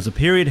 listeners. So there was a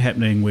period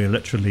happening where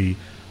literally,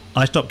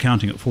 I stopped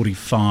counting at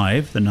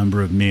 45 the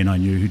number of men I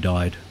knew who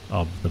died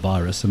of the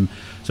virus, and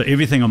so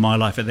everything in my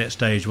life at that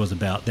stage was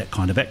about that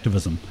kind of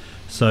activism.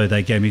 So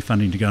they gave me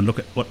funding to go and look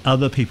at what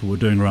other people were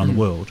doing around the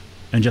world,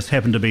 and just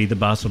happened to be the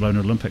Barcelona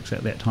Olympics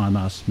at that time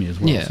asked me as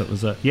well. Yeah. So it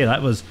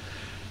was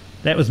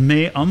that was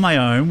me on my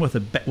own with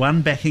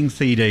one backing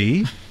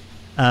CD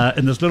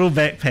in this little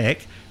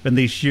backpack in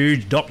these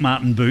huge Doc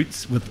Marten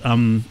boots with a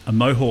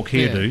mohawk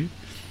hairdo.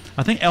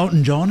 I think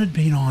Elton John had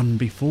been on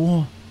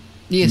before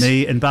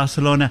me in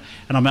Barcelona,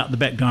 and I'm out the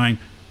back going,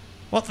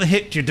 what the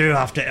heck do you do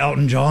after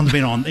Elton John's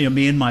been on? You know,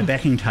 me and my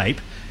backing tape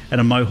and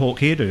a mohawk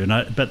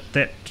hairdo. But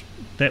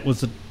that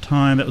was the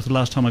time. That was the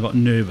last time I got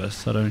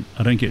nervous. I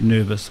don't get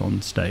nervous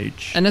on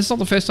stage. And it's not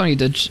the first time you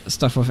did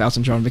stuff with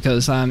Elton John,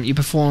 because you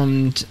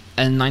performed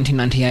in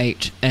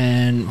 1998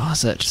 and what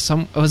was it?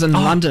 It was in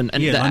London,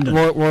 in the London.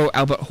 Royal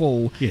Albert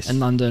Hall in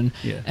London,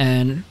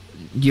 and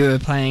you were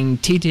playing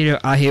Titi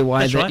Ahiwai,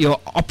 That's right. your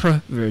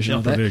opera version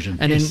of Opera it. version,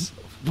 and yes. then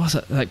was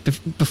it like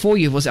before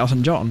you was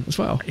Elton John as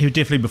well? He was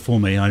definitely before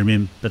me. I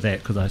remember that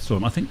because I saw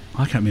him. I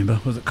can't remember.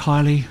 Was it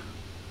Kylie?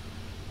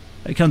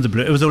 It comes a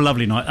blur. It was a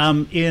lovely night.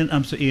 Ian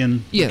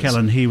Yes.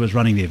 McKellen, he was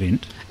running the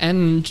event.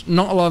 And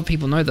not a lot of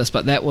people know this,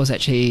 but that was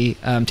actually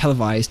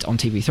televised on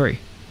TV3.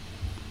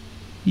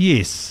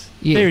 Yes.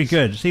 Very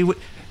good. See,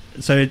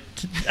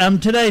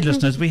 today,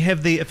 listeners, we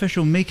have the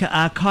official Mika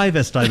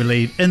archivist, I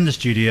believe, in the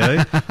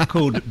studio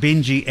called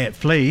Benji the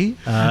Flea.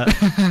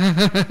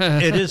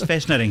 It is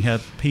fascinating how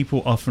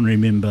people often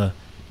remember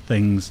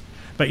things.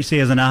 But you see,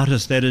 as an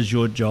artist, that is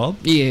your job.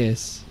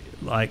 Yes.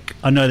 Like,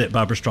 I know that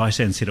Barbara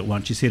Streisand said it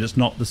once. She said it's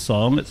not the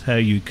song, it's how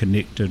you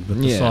connected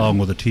with the song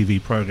or the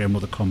TV program or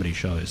the comedy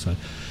show. So,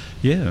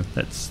 yeah,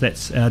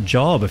 that's our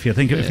job. If you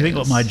think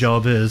what my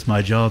job is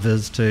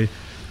to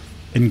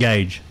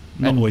engage.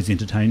 Not always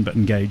entertain, but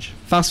engage.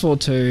 Fast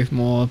forward to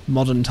more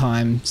modern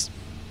times.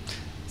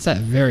 Is that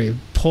very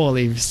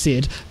poorly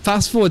said?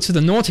 Fast forward to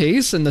the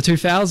noughties in the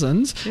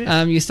 2000s.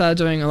 Yeah. You started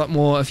doing a lot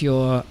more of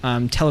your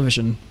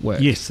television work.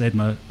 Yes, I had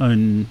my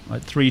own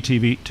two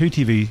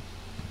TV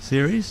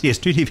series. Yes,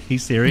 2 TV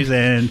series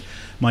and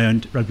my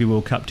own Rugby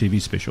World Cup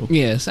TV special.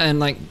 Yes,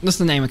 and just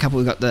to name a couple,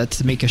 we got the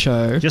Tamika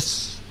show.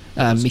 Just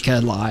Mika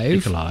Live.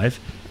 Mika Live.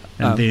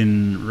 And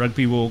then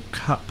Rugby World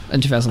Cup.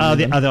 In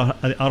 2011.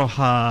 The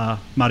Aroha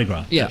Mardi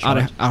Gras. Yeah,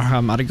 right.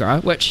 Aroha Mardi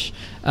Gras, which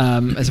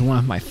is one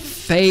of my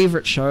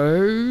favourite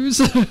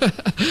shows.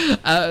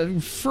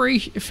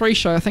 Free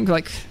show, I think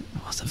what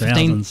was it,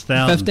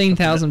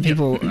 15,000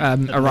 people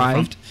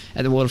arrived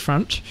at the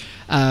waterfront.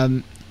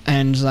 And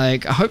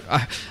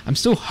I'm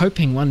still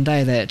hoping one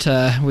day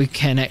that we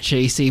can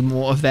actually see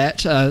more of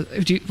that.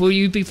 Will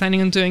you be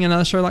planning on doing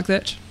another show like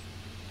that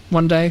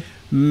one day?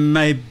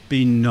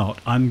 Maybe not.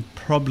 I'm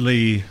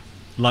probably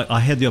I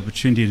had the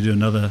opportunity to do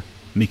another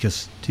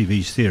Mika's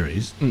TV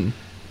series.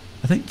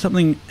 I think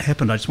something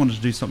happened. I just wanted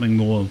to do something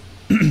more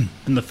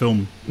in the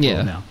film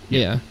world now.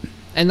 Yeah.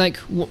 And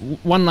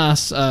one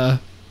last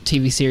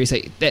TV series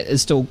that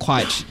is still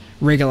quite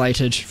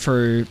regulated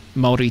through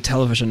Māori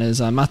television is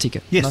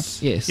Matika.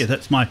 Yes. No? Yes. Yeah,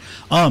 that's my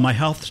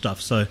health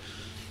stuff. So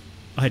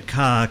I had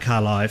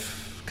Car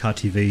Life, Car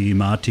TV,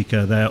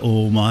 Matika. They're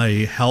all my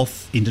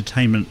health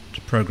entertainment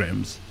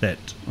programs that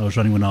I was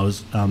running when I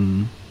was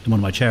in one of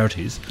my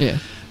charities. Yeah.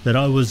 That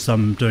I was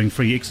doing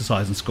free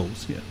exercise in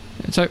schools. Yeah.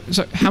 So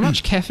how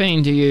much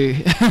caffeine do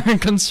you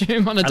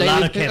consume on a daily? A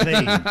lot of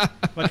caffeine.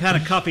 What kind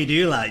of coffee do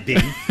you like,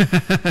 Ben?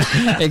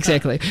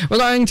 Exactly. We're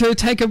going to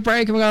take a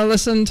break and we're going to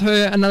listen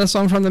to another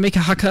song from the Mika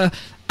Haka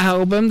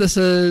album. This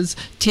is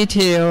Te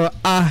Reo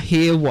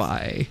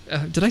Ahiwai.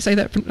 Did I say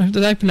that?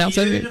 Did I pronounce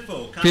that?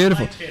 Beautiful.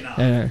 Beautiful.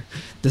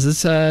 This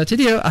is Te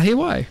Reo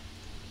Ahiwai.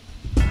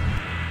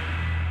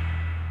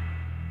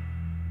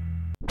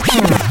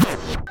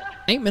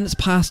 8 minutes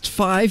past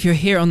 5, you're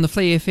here on the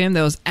Flea FM.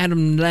 There was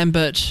Adam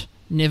Lambert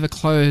never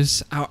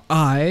close our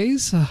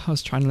eyes. I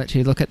was trying to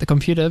actually look at the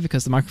computer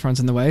because the microphone's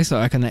in the way so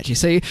I can actually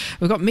see.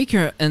 We've got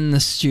Mika in the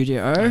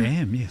studio. I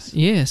am, yes.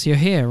 Yes, you're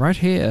here, right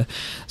here.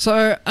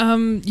 So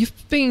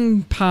you've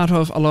been part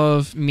of a lot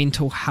of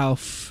mental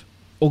health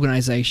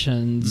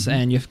organisations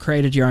and you've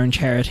created your own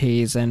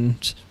charities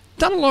and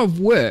done a lot of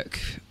work.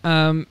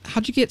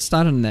 How'd you get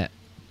started in that?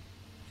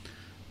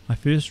 I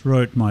first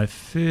wrote my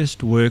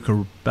first work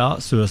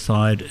about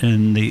suicide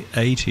in the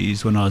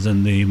 80s when I was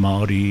in the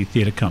Māori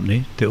theatre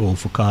company, Te O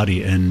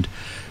Whakaari, and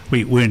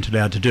we weren't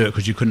allowed to do it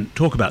because you couldn't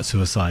talk about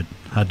suicide.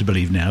 Hard to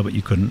believe now, but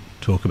you couldn't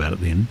talk about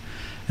it then.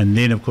 And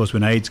then, of course,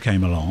 when AIDS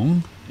came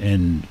along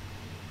and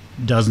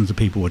dozens of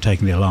people were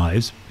taking their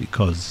lives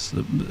because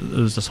it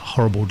was just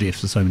horrible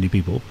deaths for so many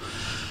people.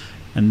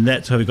 And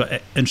that's how we got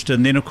interested.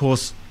 And then, of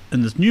course,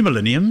 in this new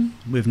millennium,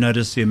 we've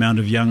noticed the amount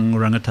of young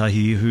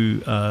rangatahi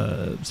who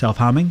are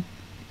self-harming.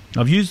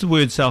 I've used the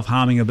word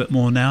self-harming a bit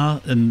more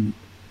now in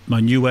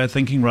my new way of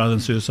thinking rather than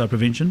suicide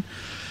prevention.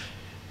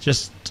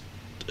 Just,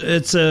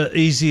 it's a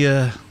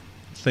easier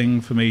thing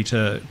for me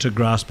to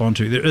grasp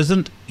onto. There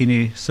isn't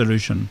any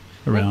solution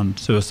around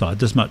suicide.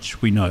 This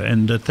much we know.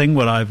 And the thing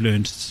what I've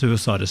learned,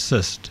 Suicide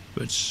Assist,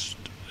 which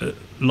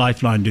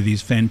Lifeline do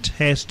these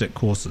fantastic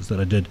courses that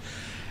I did.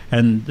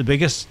 And the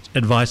biggest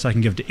advice I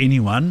can give to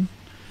anyone,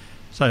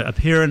 so a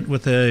parent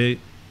with a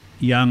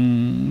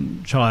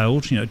young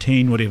child,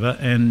 teen, whatever,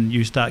 and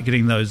you start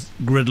getting those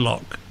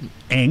gridlock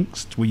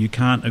angst where you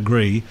can't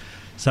agree,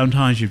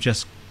 sometimes you've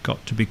just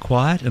got to be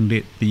quiet and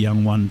let the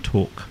young one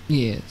talk.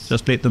 Yes.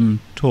 Just let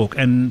them talk.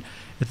 And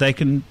if they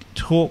can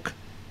talk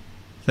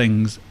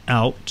things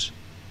out,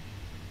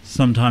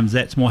 sometimes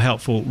that's more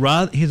helpful.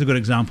 Here's a good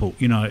example.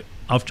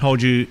 I've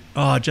told you,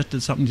 I just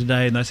did something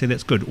today, and they say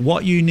that's good.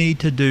 What you need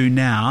to do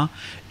now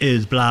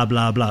is blah,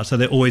 blah, blah. So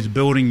they're always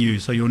building you,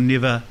 so you're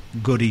never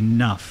good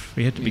enough.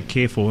 We have to be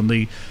careful. And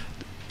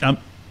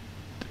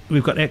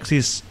we've got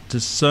access to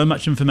so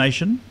much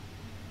information,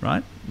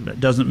 right? That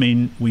doesn't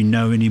mean we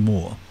know any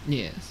more.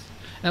 Yes.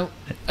 Now,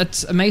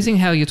 it's amazing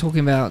how you're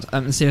talking about,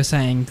 instead of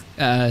saying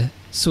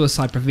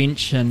suicide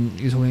prevention,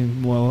 you're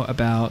talking more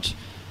about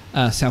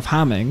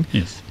self-harming.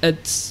 Yes.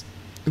 It's...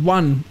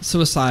 One,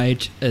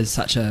 suicide is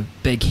such a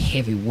big,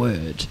 heavy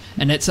word,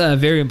 and it's a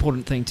very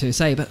important thing to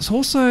say, but it's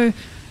also,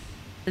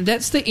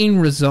 that's the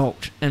end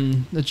result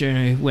in the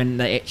journey when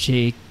they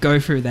actually go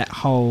through that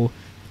whole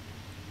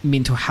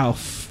mental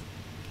health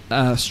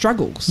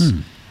struggles.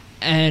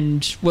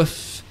 And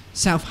with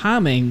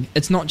self-harming,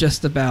 it's not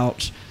just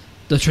about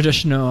the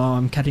traditional,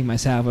 I'm cutting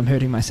myself, I'm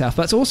hurting myself,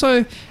 but it's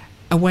also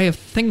a way of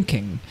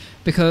thinking,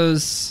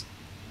 because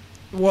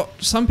what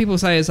some people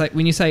say is like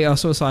when you say,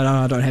 suicide,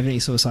 I don't have any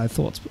suicide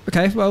thoughts.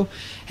 Okay, well,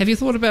 have you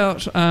thought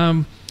about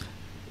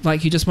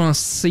like you just want to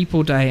sleep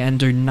all day and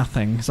do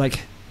nothing? It's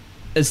like,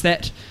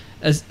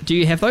 do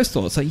you have those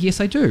thoughts? Like,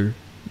 yes, I do,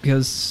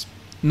 because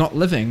not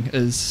living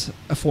is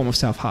a form of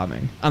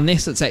self-harming.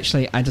 Unless it's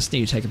actually, I just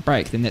need to take a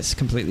break, then that's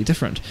completely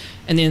different.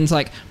 And then it's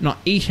like, not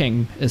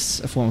eating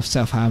is a form of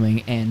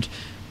self-harming, and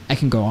I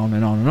can go on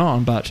and on and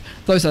on, but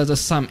those are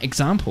just some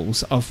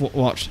examples of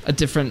what a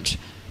different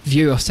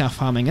view of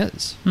self-harming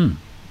is.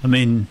 I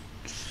mean,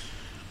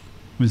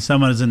 when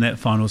someone is in that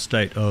final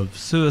state of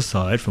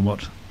suicide,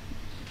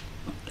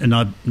 and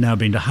I've now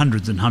been to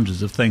hundreds and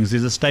hundreds of things,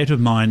 there's a state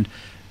of mind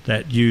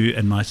that you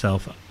and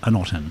myself are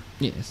not in.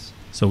 Yes.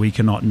 So we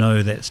cannot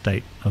know that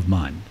state of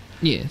mind.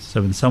 Yes.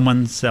 So when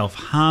someone's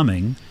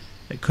self-harming,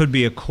 it could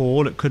be a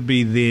call, it could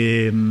be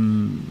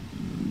them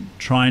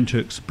trying to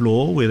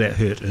explore where that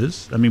hurt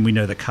is. I mean, we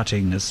know that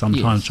cutting is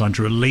sometimes trying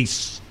to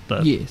release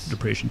the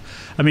depression.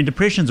 I mean,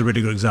 depression's a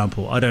really good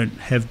example. I don't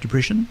have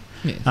depression.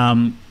 Yes.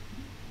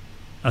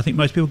 I think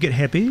most people get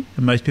happy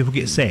and most people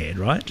get sad,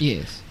 right?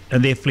 Yes.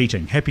 And they're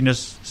fleeting.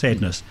 Happiness,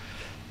 sadness.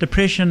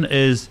 Depression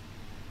is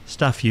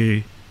stuff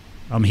you,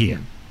 I'm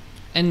here.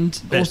 And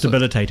that's also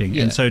debilitating.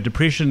 And so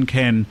depression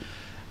can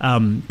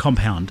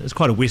compound. It's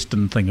quite a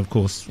Western thing, of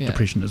course,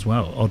 depression as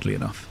well, oddly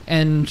enough.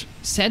 And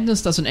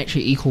sadness doesn't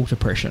actually equal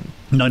depression.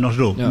 No, not at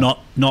all. No.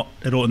 Not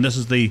at all. And this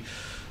is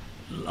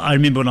I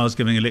remember when I was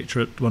giving a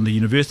lecture at one of the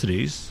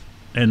universities,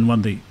 and one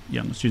of the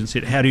young students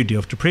said, how do you deal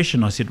with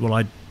depression? I said, well,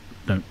 I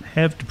don't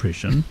have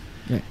depression.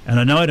 And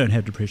I know I don't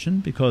have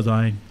depression because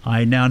I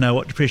now know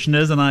what depression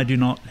is, and I do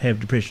not have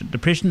depression.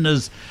 Depression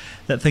is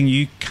that thing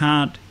you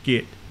can't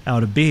get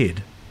out of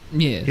bed.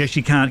 Yes. You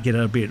actually can't get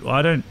out of bed. Well,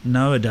 I don't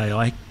know a day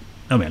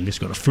unless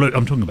got a flu.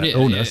 I'm talking about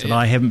illness, and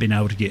I haven't been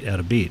able to get out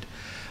of bed.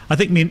 I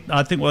think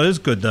what is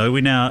good, though,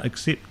 we now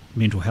accept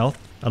mental health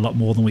a lot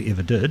more than we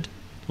ever did.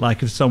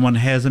 Like if someone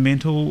has a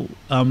mental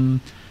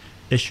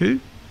issue,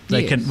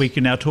 we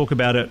can now talk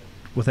about it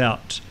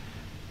without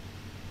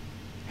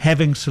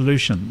having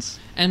solutions.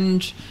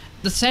 And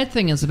the sad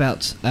thing is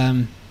about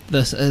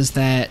this is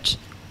that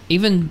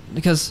even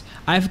because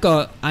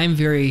I'm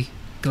very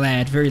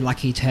glad, very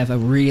lucky to have a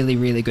really,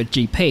 really good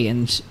GP,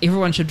 and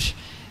everyone should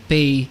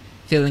be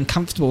feeling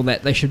comfortable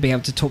that they should be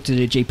able to talk to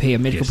their GP, a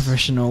medical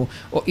professional,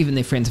 or even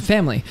their friends and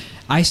family.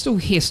 I still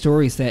hear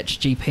stories that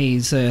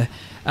GPs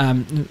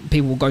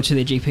people will go to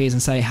their GPs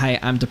and say, hey,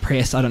 I'm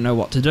depressed, I don't know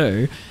what to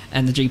do,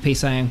 and the GP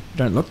saying,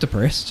 don't look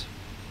depressed.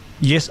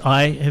 Yes,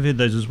 I have heard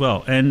those as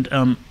well. And,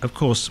 of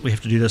course, we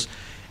have to do this.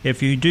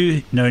 If you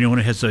do know anyone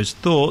who has those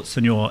thoughts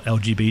and you're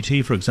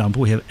LGBT, for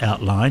example, we have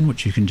Outline,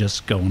 which you can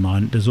just go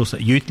online. There's also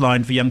Youth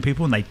Line for young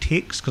people, and they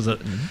text because,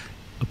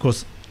 of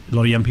course, a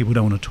lot of young people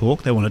don't want to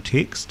talk, they want to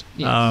text.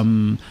 Yes.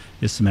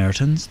 There's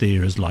Samaritans,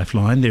 there is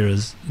Lifeline,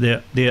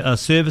 there are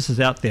services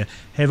out there.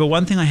 However,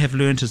 one thing I have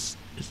learned is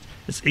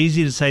it's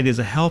easy to say there's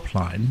a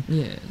helpline,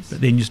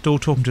 but then you're still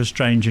talking to a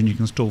stranger and you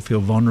can still feel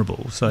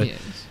vulnerable. So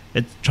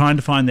it's trying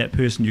to find that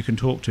person you can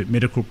talk to,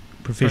 medical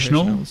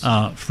professional,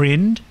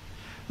 friend.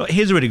 But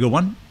here's a really good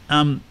one.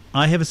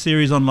 I have a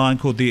series online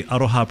called the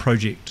Aroha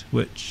Project,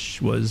 which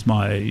was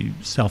my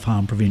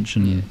self-harm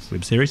prevention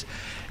web series.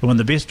 And one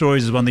of the best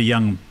stories is one of the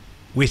young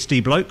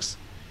Westie blokes.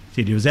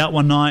 Said he was out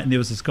one night and there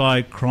was this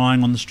guy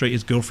crying on the street.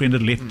 His girlfriend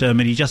had left him,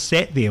 and he just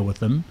sat there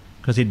with him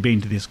because he'd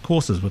been to these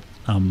courses with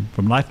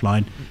from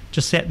Lifeline.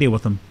 Just sat there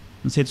with him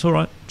and said, "It's all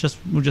right.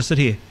 We'll just sit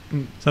here."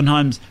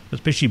 Sometimes,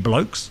 especially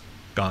blokes,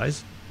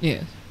 guys,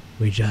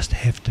 we just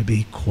have to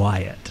be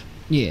quiet.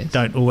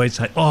 Don't always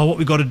say, "Oh, what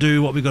we got to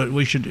do?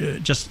 We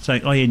should just say,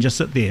 oh yeah, and just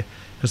sit there."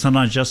 Because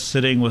sometimes just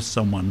sitting with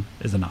someone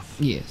is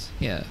enough.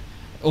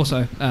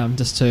 Also,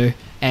 just to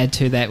add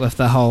to that with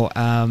the whole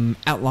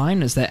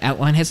Outline, is that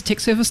Outline has a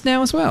text service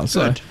now as well.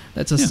 So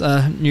that's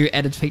a new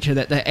added feature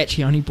that they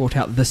actually only brought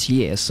out this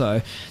year.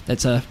 So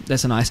that's a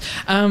nice.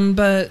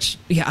 But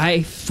yeah,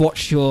 I've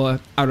watched your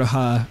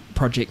Aroha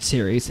Project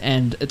series,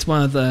 and it's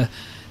one of the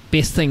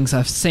best things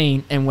I've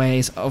seen in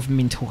ways of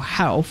mental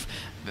health.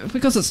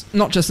 Because it's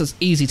not just as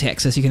easy to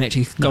access, you can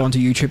actually go onto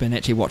YouTube and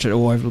actually watch it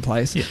all over the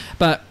place.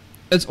 But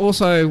it's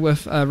also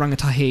with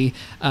rangatahi,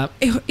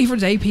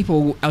 everyday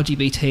people,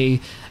 LGBT,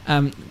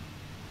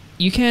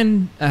 you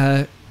can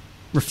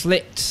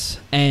reflect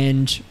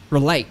and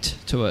relate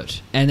to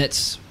it. And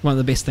it's one of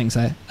the best things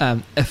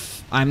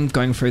if I'm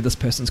going through, this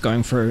person's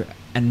going through,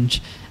 and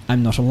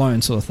I'm not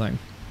alone, sort of thing.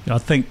 I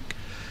think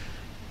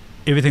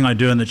everything I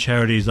do in the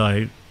charities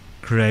I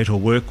create or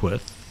work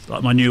with,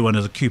 like my new one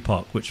is a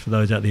QPOC, which for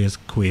those out there is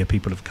queer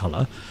people of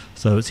colour.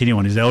 So it's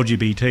anyone who's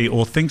LGBT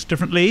or thinks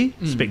differently,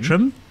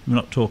 spectrum, we're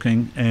not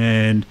talking,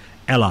 and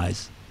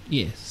allies.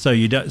 So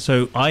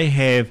I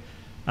have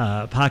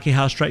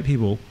Pākehā straight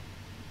people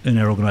in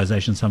our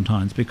organisation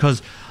sometimes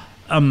because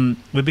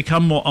we've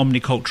become more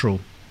omnicultural.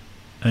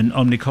 And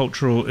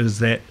omnicultural is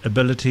that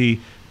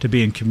ability to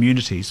be in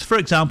communities. For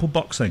example,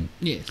 boxing.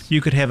 You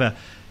could have a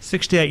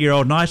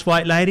 68-year-old nice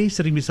white lady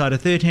sitting beside a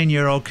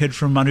 13-year-old kid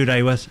from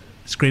Manurewa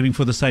screaming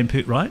for the same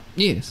poot, right?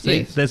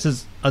 This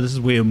is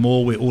where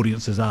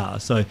audiences are.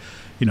 So,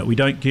 we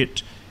don't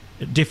get,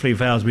 it definitely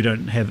vows we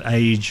don't have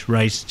age,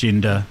 race,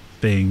 gender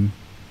being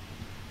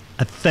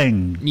a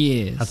thing.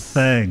 A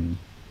thing.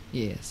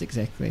 Yes,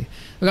 exactly.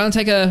 We're going to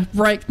take a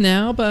break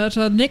now, but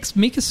next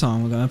Mika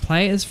song we're going to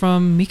play is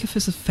from Mika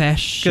Fizz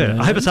Fashion. Good.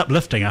 I hope it's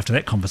uplifting after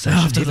that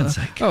conversation. For heaven's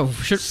sake. Oh,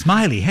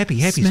 smiley, happy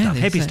stuff.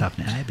 Happy stuff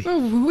now. Happy.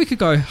 Oh, we could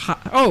go.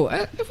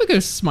 If we go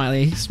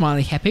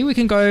smiley, happy, we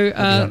can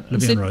go.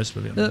 Living on Rose.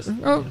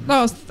 No,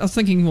 I was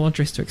thinking more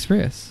Dress to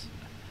Express.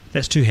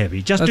 That's too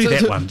heavy. Just do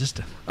that one.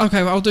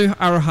 Okay, well, I'll do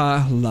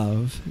Aroha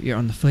Love. You're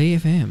on the Flea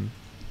FM.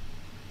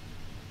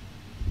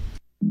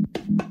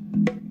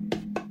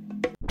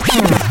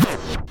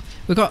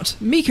 We've got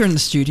Mika in the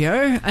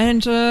studio,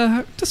 and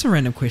just a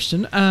random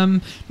question.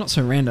 Not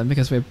so random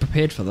because we're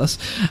prepared for this.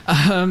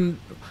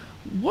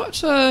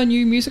 What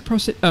new music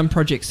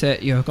projects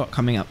that you've got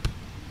coming up?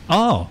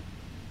 Oh,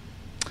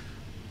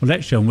 well,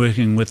 actually, I'm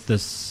working with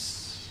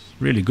this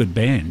really good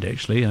band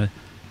actually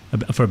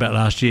for about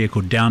last year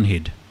called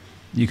Downhead.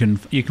 You can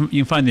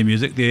find their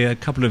music. They're a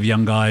couple of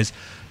young guys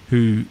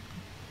who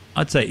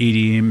I'd say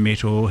EDM,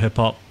 metal, hip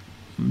hop,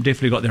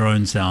 definitely got their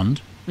own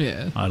sound.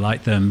 I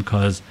like them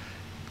because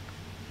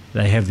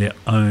they have their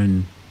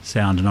own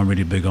sound, and I'm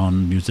really big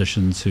on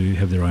musicians who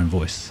have their own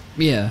voice.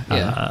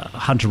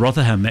 Hunter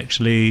Rotherham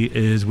actually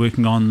is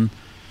working on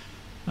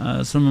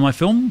some of my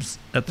films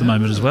at the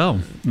moment as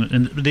well.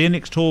 And their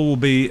next tour will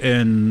be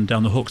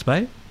down the Hawke's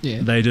Bay.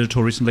 They did a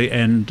tour recently,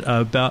 and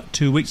about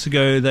 2 weeks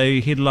ago they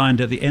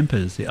headlined at the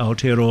AMPers, the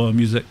Aotearoa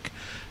Music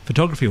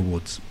Photography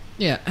Awards.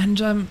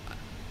 And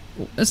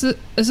is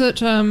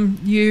it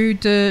you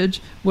did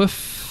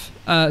with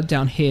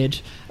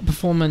Downhead a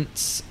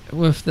performance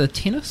with the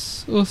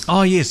tennis?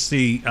 Oh yes,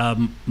 the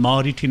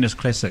Māori Tennis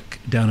Classic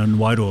down in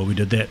Wairoa. We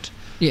did that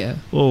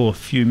a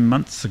few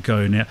months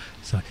ago now.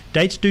 So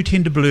dates do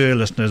tend to blur,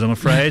 listeners, I'm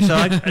afraid. So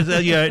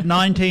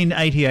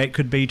 1988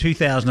 could be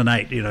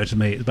 2008, to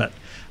me. But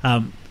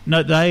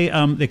no,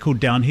 they're called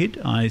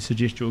Downhead. I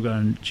suggest you'll go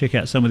and check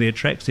out some of their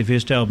tracks. Their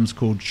first album's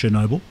called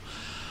Chernobyl.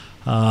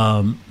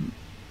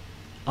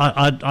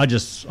 I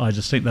just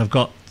think they've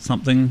got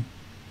something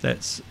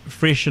that's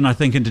fresh, and I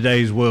think in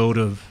today's world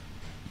of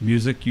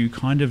music you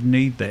kind of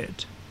need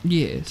that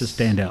to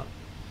stand out.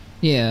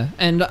 Yeah,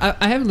 and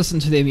I have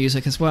listened to their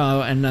music as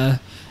well, and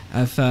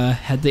I've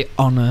had the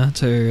honour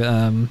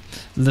to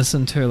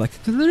listen to like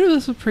a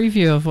little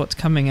preview of what's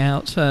coming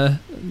out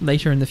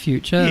later in the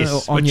future.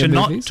 Yes, on which your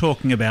you're movies. not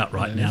talking about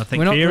right now. I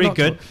think We're very not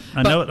good.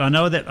 I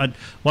know that.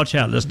 Watch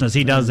out, listeners.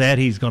 He does that.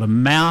 He's got a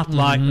mouth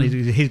like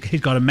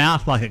he's got a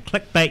mouth like a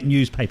clickbait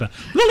newspaper.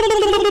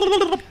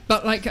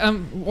 But like,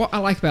 what I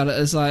like about it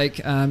is like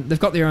they've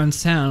got their own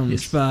sound,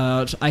 Yes.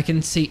 but I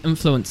can see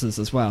influences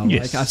as well.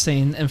 Yes. Like I've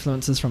seen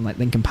influences from like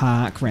Linkin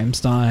Park,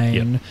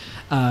 Rammstein,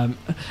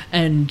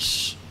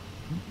 and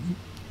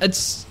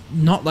it's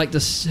not like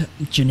this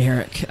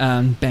generic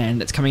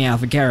band that's coming out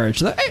of a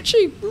garage. They're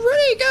actually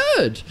really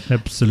good.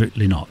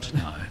 Absolutely not.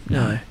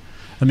 No.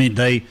 I mean,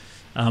 they.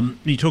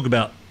 You talk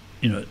about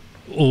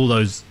all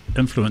those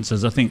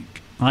influences. I think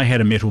I had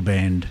a metal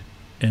band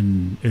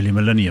in early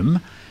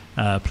millennium.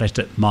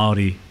 Plastic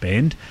Māori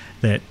band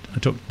that I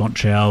took to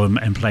Montreal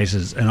and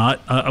places, and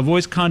I've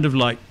always kind of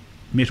liked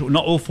metal,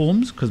 not all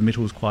forms because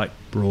metal is quite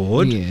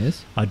broad.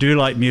 Yes, I do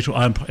like metal.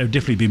 I'd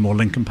definitely be more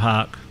Linkin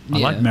Park. I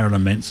like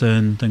Marilyn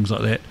Manson, things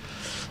like that.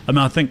 I mean,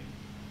 I think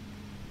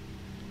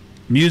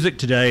music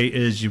today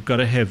is you've got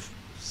to have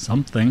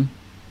something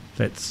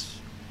that's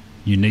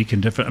unique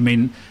and different. I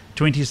mean,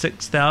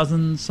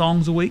 26,000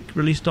 songs a week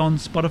released on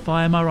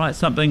Spotify, am I right?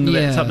 Something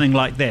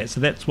like that.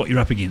 So that's what you're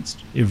up against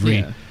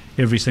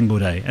every single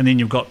day. And then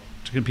you've got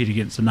to compete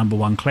against the number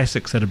one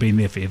classics that have been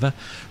there forever,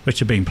 which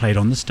are being played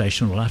on the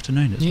station all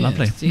afternoon. It's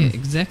lovely. Yeah,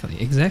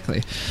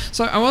 exactly.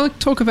 So I want to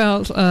talk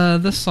about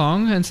this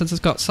song, and since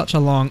it's got such a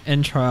long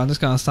intro, I'm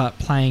just going to start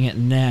playing it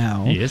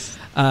now. Yes.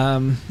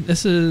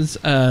 This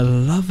is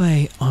Love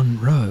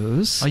on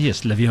Rose. Oh,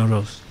 yes, Love on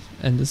Rose.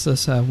 And this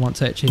is Once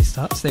It Actually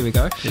Starts. There we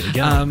go. There we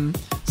go.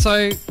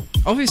 So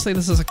obviously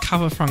this is a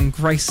cover from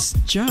Grace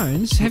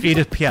Jones.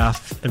 Edith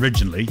Piaf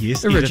originally,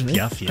 yes. Edith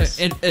Piaf, yes.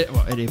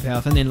 Edith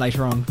Piaf, and then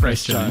later on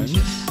Grace Jones.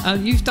 Yes.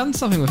 You've done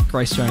something with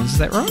Grace Jones, is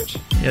that right?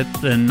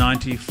 In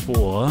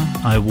 '94,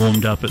 I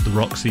warmed up at the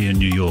Roxy in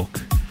New York,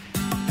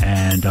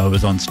 and I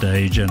was on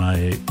stage, and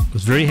I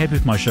was very happy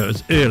with my show. It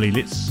was early,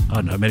 it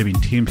might have been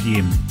 10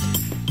 p.m.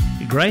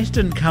 Grace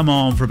didn't come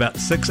on for about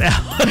 6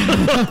 hours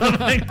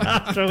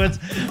afterwards,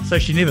 so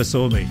she never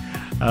saw me.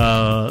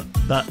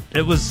 But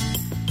it was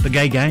the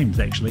Gay Games,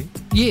 actually.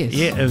 Yes.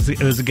 Yeah,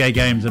 it was the Gay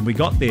Games, and we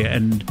got there,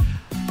 and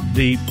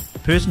the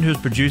person who was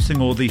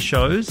producing all these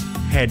shows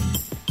had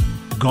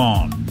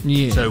gone.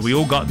 Yes. So we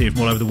all got there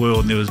from all over the world,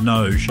 and there was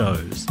no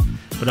shows.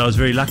 But I was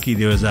very lucky.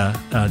 There is a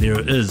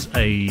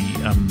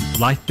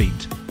Life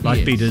Beat.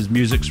 Life Beat is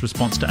music's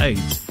response to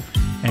AIDS.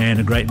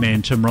 And a great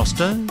man, Tim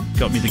Roster,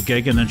 got me the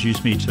gig and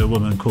introduced me to a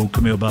woman called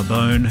Camille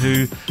Barbone,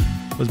 who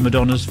was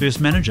Madonna's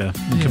first manager.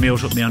 And Camille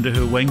took me under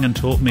her wing and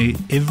taught me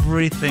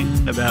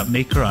everything about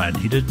Mika I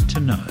needed to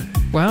know.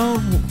 Well,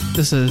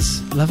 this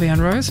is Love on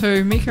Rose,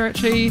 who Mika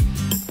actually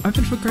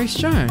opened for Grace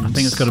Jones. I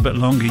think it's got a bit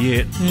longer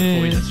yet before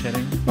we're just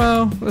chatting.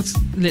 Well, let's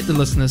let the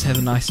listeners have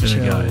a nice chill.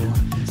 There we go.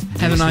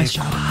 Have a nice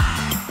chill.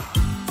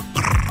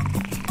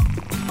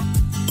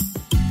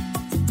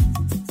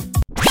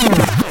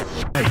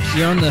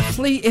 You're on the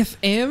Flea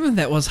FM.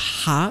 That was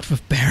Heart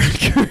with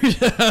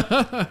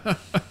Barracuda.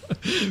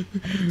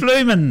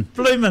 Blooming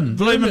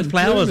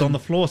flowers on the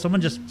floor.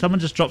 Someone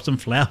just dropped some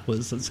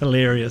flowers. It's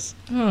hilarious.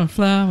 Oh,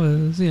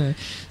 flowers, yeah.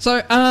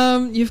 So,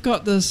 you've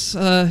got this.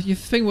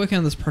 You've been working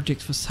on this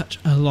project for such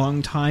a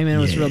long time, and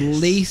it was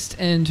released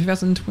in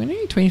 2020.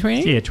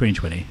 Yeah,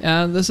 2020.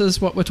 This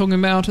is what we're talking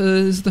about.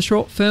 Is the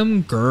short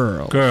film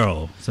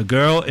Girl. So,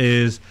 Girl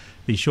is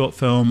the short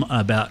film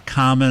about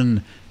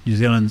Carmen, New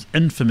Zealand's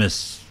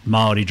infamous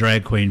Māori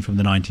drag queen from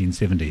the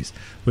 1970s,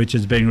 which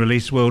is being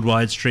released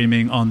worldwide,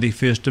 streaming on the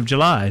 1st of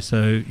July.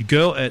 So,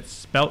 Girl, it's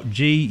spelt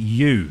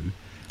G-U-R-L,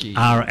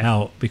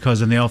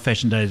 because in the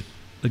old-fashioned days,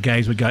 the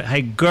gays would go,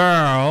 "Hey,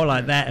 girl,"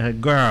 like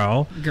that,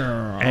 girl.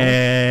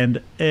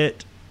 And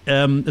it's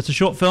a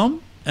short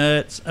film.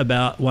 It's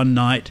about one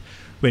night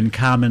when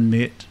Carmen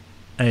met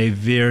a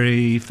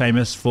very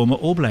famous former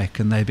All Black,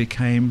 and they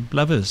became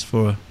lovers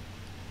for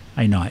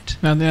a night.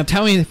 Now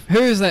tell me, who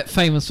is that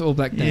famous All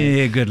Black name?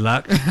 Yeah, good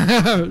luck.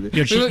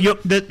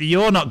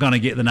 You're not going to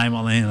get the name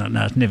on there.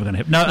 No, it's never going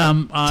to happen.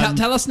 No,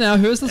 tell us now,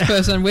 who is this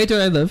person? Where do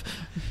they live?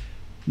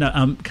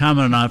 No,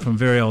 Carmen and I are from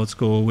very old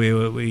school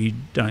where we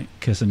don't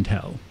kiss and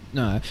tell.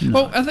 No.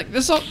 Well, I think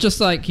it's not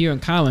just like you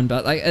and Carmen,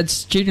 but like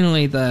it's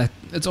genuinely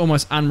it's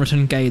almost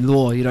unwritten gay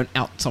law. You don't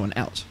out someone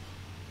else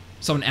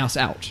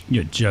out.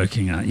 You're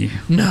joking, aren't you?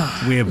 No.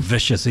 We're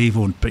vicious,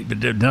 evil people.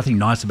 There's nothing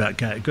nice about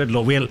gay. Good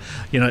Lord. Well,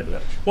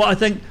 I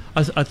think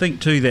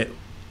too that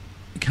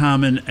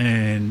Carmen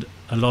and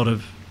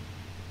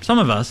some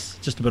of us,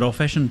 just a bit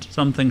old-fashioned,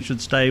 some things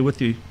should stay with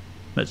you.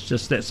 It's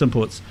just that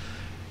simple. It's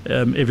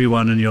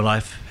everyone in your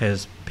life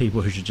has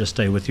people who should just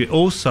stay with you.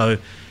 Also,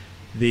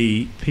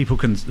 the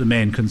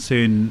man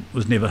concerned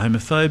was never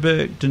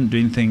homophobic, didn't do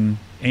anything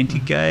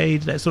anti-gay,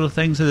 that sort of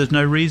thing. So there's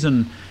no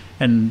reason.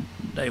 And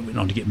they went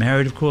on to get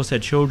married, of course,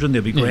 had children.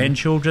 There'll be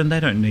grandchildren.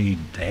 They don't need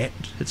that.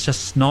 It's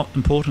just not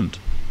important.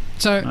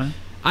 So,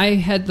 I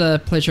had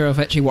the pleasure of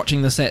actually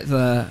watching this at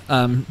the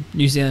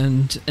New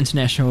Zealand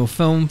International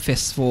Film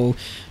Festival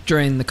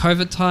during the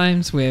COVID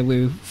times,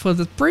 where for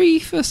the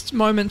briefest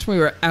moment, we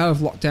were out of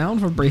lockdown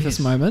for the briefest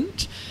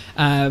moment.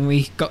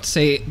 We got to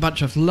see a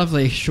bunch of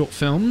lovely short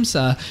films.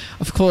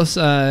 Of course,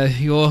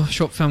 your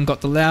short film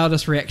got the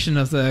loudest reaction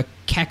of the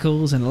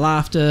cackles and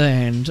laughter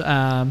and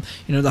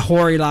the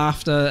hoary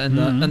laughter in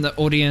the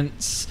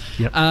audience.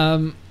 Yep.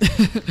 And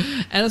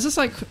it's just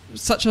like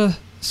such a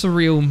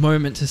surreal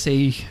moment to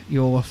see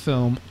your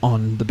film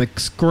on the big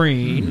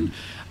screen.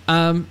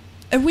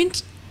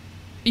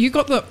 You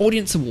got the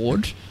audience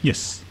award.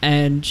 Yes.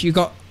 And you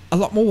got a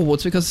lot more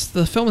awards because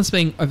the film is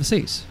being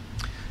overseas.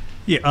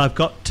 Yeah, I've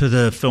got to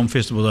the film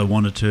festival I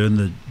wanted to, and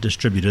the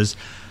distributors.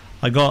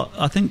 I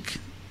think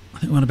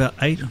won about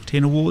 8 or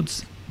 10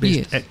 awards.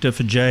 Best actor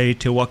for Jay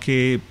Te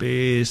Wake,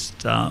 best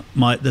the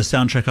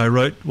soundtrack I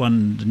wrote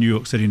won the New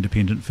York City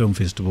Independent Film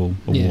Festival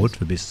award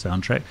for best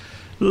soundtrack.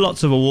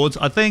 Lots of awards.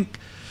 I think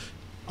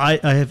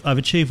I've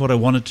achieved what I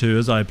wanted to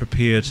as I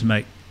prepare to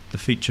make the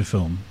feature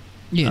film,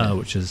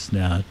 which is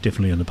now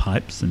definitely in the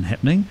pipes and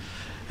happening.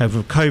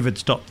 However, COVID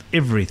stopped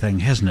everything,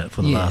 hasn't it,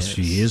 for the last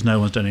few years? No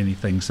one's done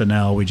anything, so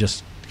now we're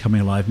just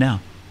coming alive now.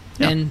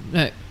 Yeah. And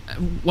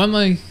one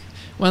of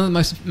the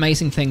most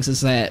amazing things is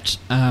that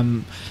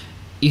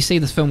you see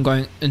this film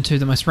going into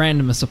the most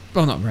randomest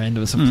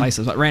of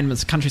places, like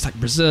randomest countries like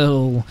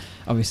Brazil,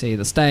 obviously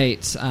the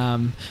States,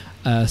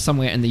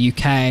 somewhere in the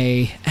UK,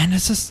 and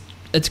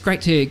it's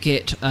great to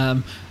get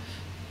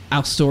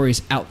our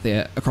stories out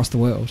there across the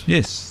world.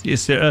 Yes.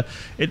 It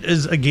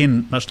is,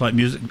 again, much like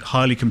music,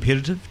 highly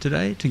competitive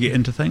today to get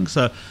into things.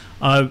 So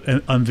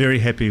I'm very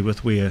happy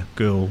with where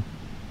Girl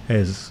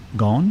has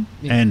gone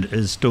and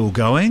is still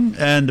going.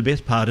 And the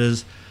best part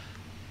is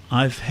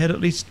I've had at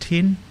least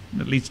 10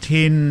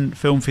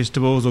 film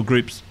festivals or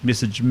groups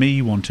message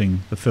me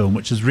wanting the film,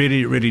 which is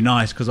really, really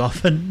nice, because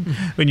often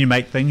when you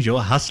make things,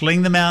 you're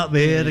hustling them out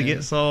there to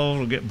get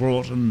sold or get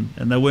brought, and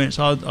they weren't.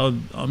 So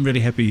I'm really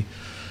happy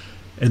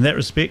in that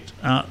respect.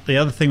 The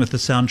other thing with the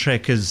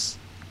soundtrack is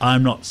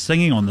I'm not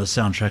singing on the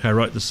soundtrack. I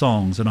wrote the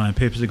songs, and I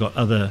purposely got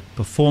other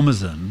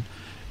performers in,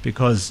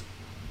 because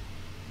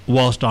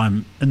whilst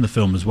I'm in the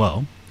film as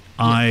well,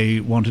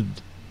 I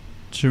wanted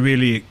to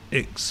really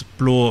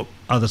explore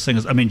other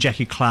singers. I mean,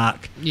 Jackie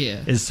Clark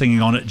is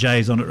singing on it.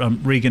 Jay's on it.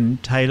 Regan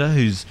Taylor,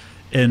 who's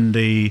in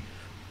the...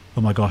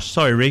 Oh my gosh,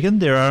 sorry, Regan.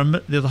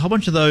 There's a whole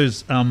bunch of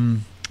those,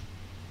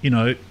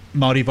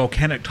 Māori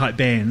volcanic type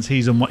bands.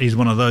 He's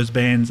one of those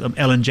bands.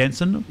 Alan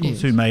Jansen, of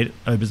course, who made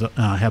How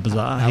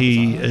Bizarre.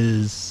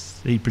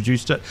 He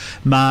produced it.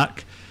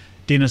 Mark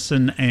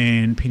Dennison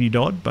and Penny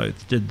Dodd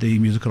both did the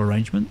musical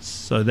arrangements.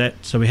 So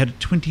we had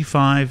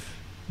 25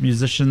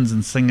 musicians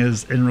and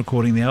singers in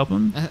recording the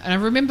album. And I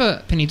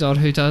remember Penny Dodd,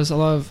 who does a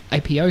lot of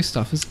APO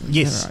stuff.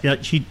 Yes,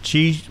 that right?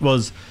 she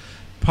was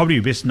probably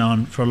best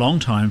known for a long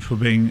time for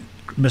being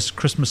Miss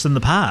Christmas in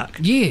the Park.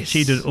 Yes.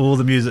 She did all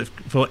the music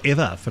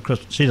forever for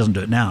Christmas. She doesn't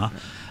do it now.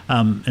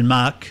 And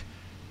Mark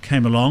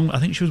came along. I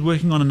think she was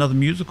working on another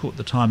musical at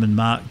the time, and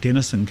Mark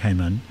Dennison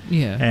came in.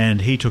 Yeah.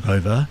 And he took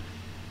over,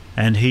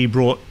 and he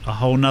brought a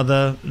whole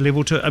nother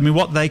level to it. I mean,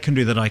 what they can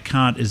do that I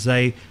can't is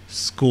they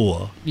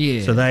score.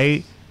 Yeah.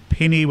 So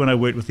Penny, when I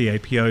worked with the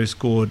APO,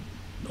 scored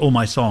all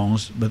my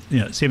songs with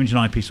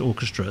 79-piece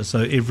orchestra.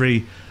 So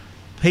every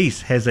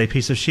piece has a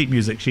piece of sheet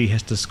music she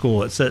has to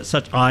score. It's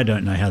such, I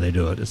don't know how they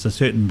do it. It's a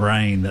certain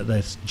brain,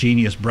 this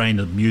genius brain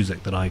of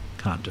music that I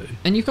can't do.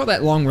 And you've got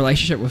that long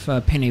relationship with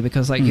Penny,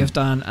 because you've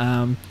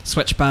done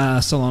Switch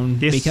Bar, Salon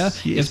Beaker.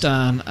 Yes. You've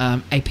done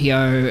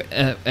APO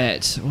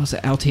at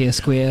Altair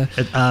Square,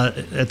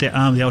 at the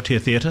Altair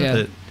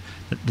Theatre.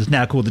 It's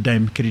now called the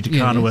Dame Kitty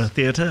Takanawa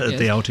Theatre at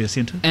the Altair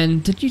Centre.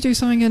 And did you do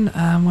something in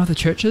one of the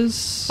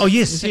churches? Oh,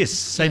 yes.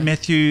 St.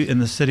 Matthew in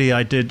the city.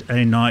 I did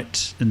a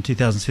night in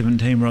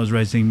 2017 where I was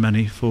raising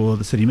money for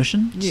the City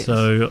Mission. Yes.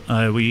 So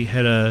we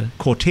had a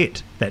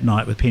quartet that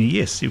night with Penny.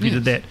 Yes, we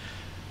did that.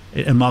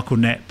 And Michael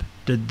Knapp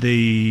did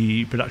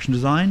the production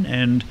design,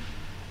 and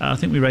I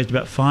think we raised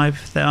about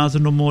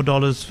 $5,000 or more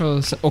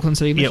for Auckland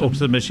City Mission. Yeah, Auckland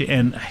City Mission.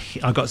 And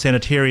I got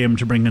Sanitarium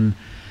to bring in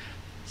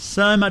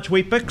so much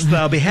Weet-Bix.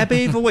 They'll be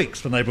happy for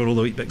weeks when they brought all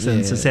the Weet-Bix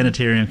in. So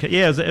Sanitarium.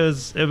 Yeah, it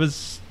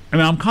was. I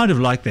mean, I'm kind of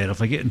like that.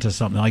 If I get into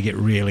something, I get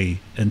really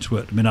into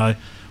it. I mean, I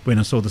went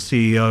and saw the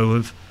CEO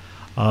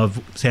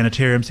of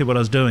Sanitarium, said what I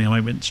was doing, and I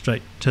went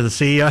straight to the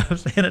CEO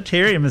of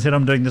Sanitarium and said,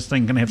 I'm doing this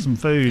thing, can I have some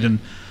food? And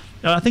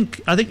I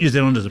think New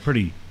Zealanders are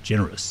pretty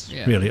generous,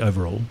 really,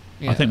 overall.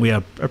 Yeah. I think we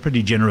are a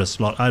pretty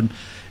generous lot.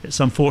 It's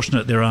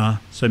unfortunate there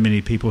are so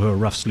many people who are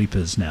rough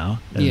sleepers now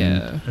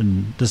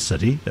in this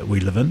city that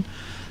we live in.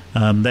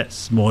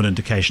 That's more an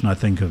indication, I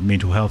think, of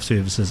mental health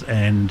services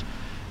and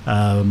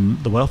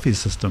the welfare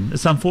system.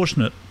 It's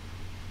unfortunate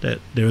that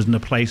there isn't a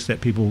place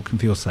that people can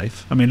feel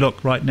safe. I mean,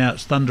 look, right now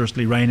it's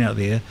thunderously rain out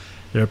there.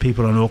 There are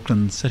people in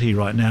Auckland City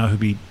right now who'll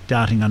be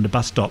darting under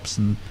bus stops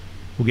and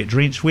will get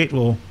drenched wet.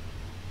 Well,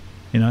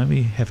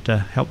 we have to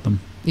help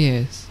them.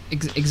 Yes,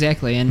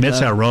 exactly. And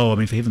that's our role. I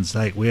mean, for heaven's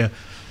sake, we're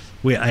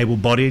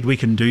able-bodied. We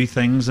can do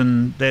things,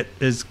 and that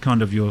is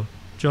kind of your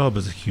job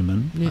as a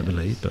human, I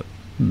believe, but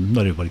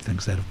not everybody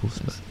thinks that, of course,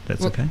 but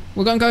that's okay.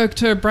 We're going to go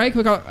to a break.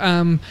 We've got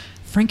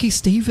Frankie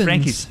Stevens.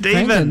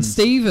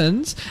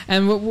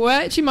 And we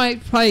actually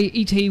might play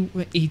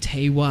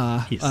E.T.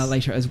 Wah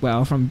later as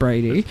well from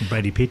Brady.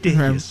 Brady Petty.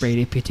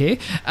 Brady Petty.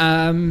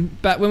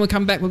 But when we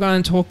come back, we're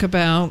going to talk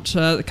about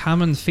the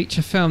Carmen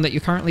feature film that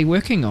you're currently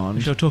working on.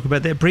 We shall talk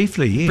about that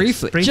briefly, yes.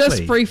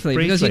 Briefly,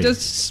 because you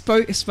just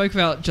spoke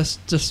about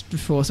just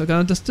before, so we're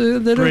going to just do a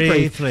little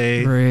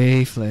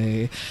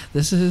briefly.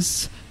 This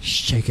is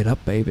Shake It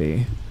Up,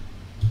 Baby.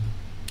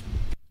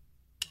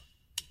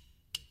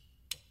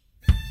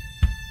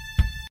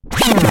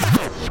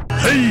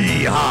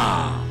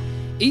 Hey-ha!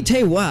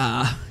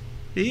 Itewa.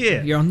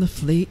 Yeah. You're on the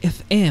Flea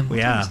FM.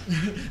 We are.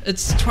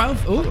 It's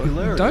 12. Oh,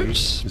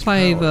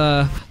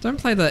 don't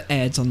play the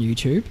ads on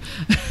YouTube.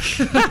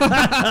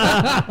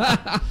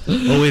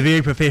 Well, we're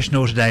very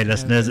professional today,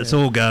 listeners. It's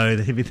all go.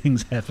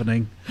 Everything's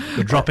happening.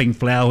 We're dropping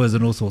flowers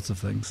and all sorts of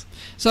things.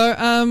 So,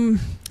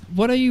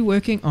 what are you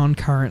working on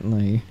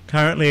currently?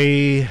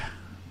 Currently,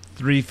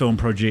 3 film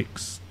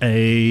projects,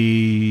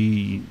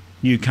 a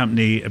new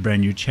company, a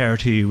brand new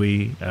charity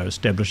we are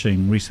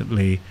establishing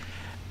recently,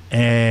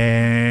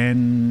 and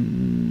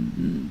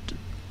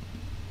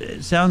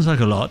it sounds like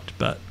a lot,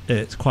 but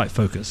it's quite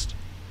focused.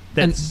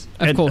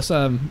 Of course,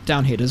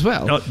 Downhead as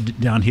well.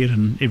 Downhead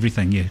and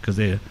everything, yeah, because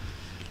they're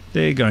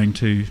going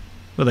to,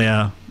 well, they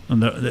are,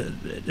 and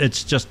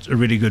it's just a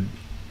really good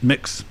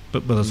mix,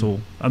 but with us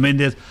all. I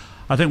mean,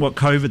 I think what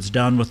COVID's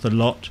done with a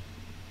lot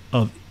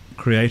of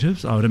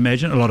creatives, I would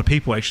imagine, a lot of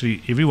people,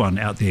 actually, everyone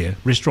out there,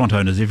 restaurant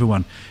owners,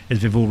 everyone,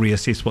 is they've all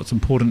reassessed what's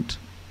important.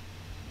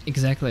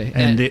 Exactly.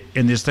 And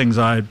there's things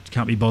I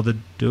can't be bothered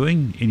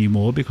doing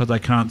anymore because I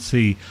can't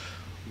see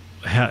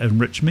how it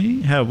enrich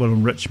me, how it will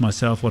enrich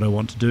myself, what I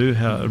want to do,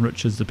 how it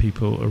enriches the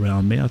people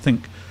around me. I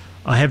think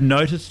I have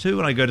noticed too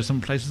when I go to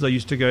some places I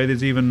used to go,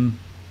 there's even,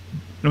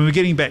 and we're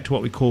getting back to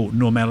what we call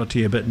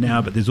normality a bit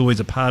now, but there's always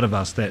a part of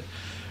us that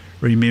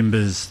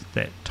remembers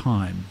that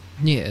time.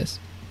 Yes.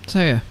 So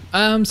yeah.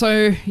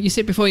 So you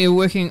said before you're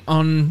working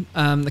on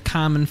the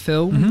Carmen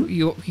film. Mm-hmm.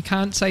 You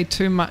can't say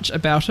too much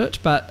about it,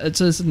 but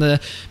it is in the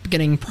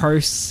beginning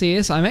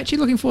process. I'm actually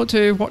looking forward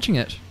to watching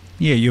it.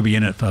 Yeah, you'll be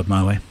in it, Fub,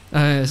 my way.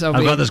 So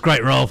I've got this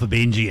great role for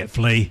Benji at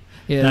Flea.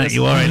 Yeah, don't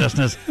you worry,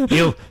 listeners.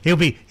 He'll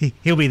be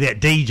that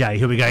DJ.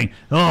 He'll be going,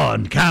 oh,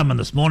 and Carmen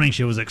this morning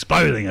she was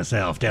exposing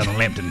herself down on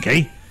Lambton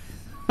Quay.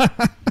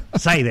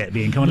 Say that,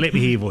 Ben. Come on, let me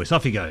hear your voice.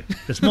 Off you go.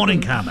 This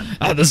morning, Carmen.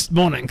 This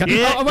morning.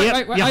 Yeah, wait.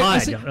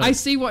 I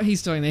see what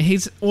he's doing there.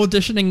 He's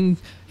auditioning.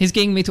 He's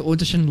getting me to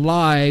audition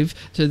live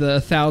to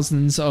the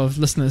thousands of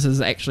listeners that's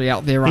actually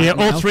out there right now.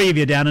 Yeah, all 3 of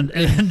you down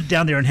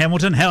there in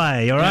Hamilton. How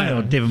are you? All right?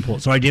 Or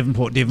Devonport. Sorry,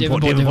 Devonport.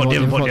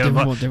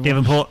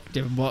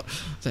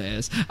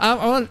 Yes. I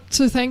want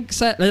to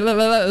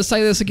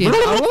say this again.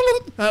 I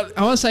want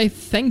to say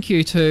thank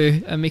you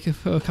to Mika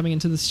for coming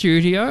into the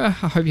studio. I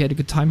hope you had a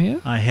good time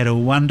here. I had a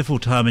wonderful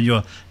time in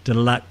your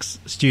deluxe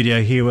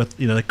studio here with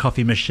the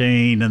coffee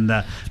machine and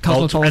the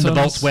Volkswagen.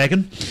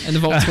 And the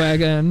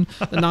Volkswagen.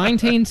 The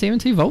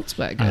 1970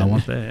 Volkswagen. I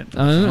want that.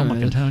 I'm not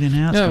going to tell you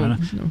now.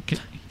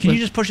 Can you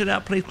just push it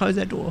out, please? Close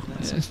that door.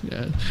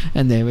 Yeah.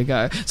 And there we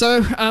go. So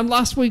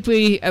last week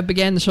we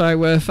began the show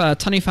with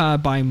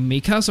Taniwha by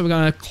Mika. So we're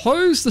going to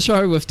close the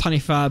show with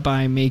Taniwha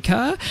by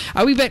Mika.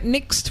 Are we back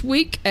next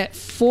week at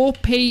 4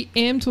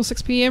 p.m. till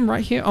 6 p.m.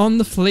 right here on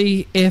the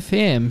Flea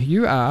FM?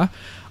 You are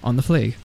on the Flea.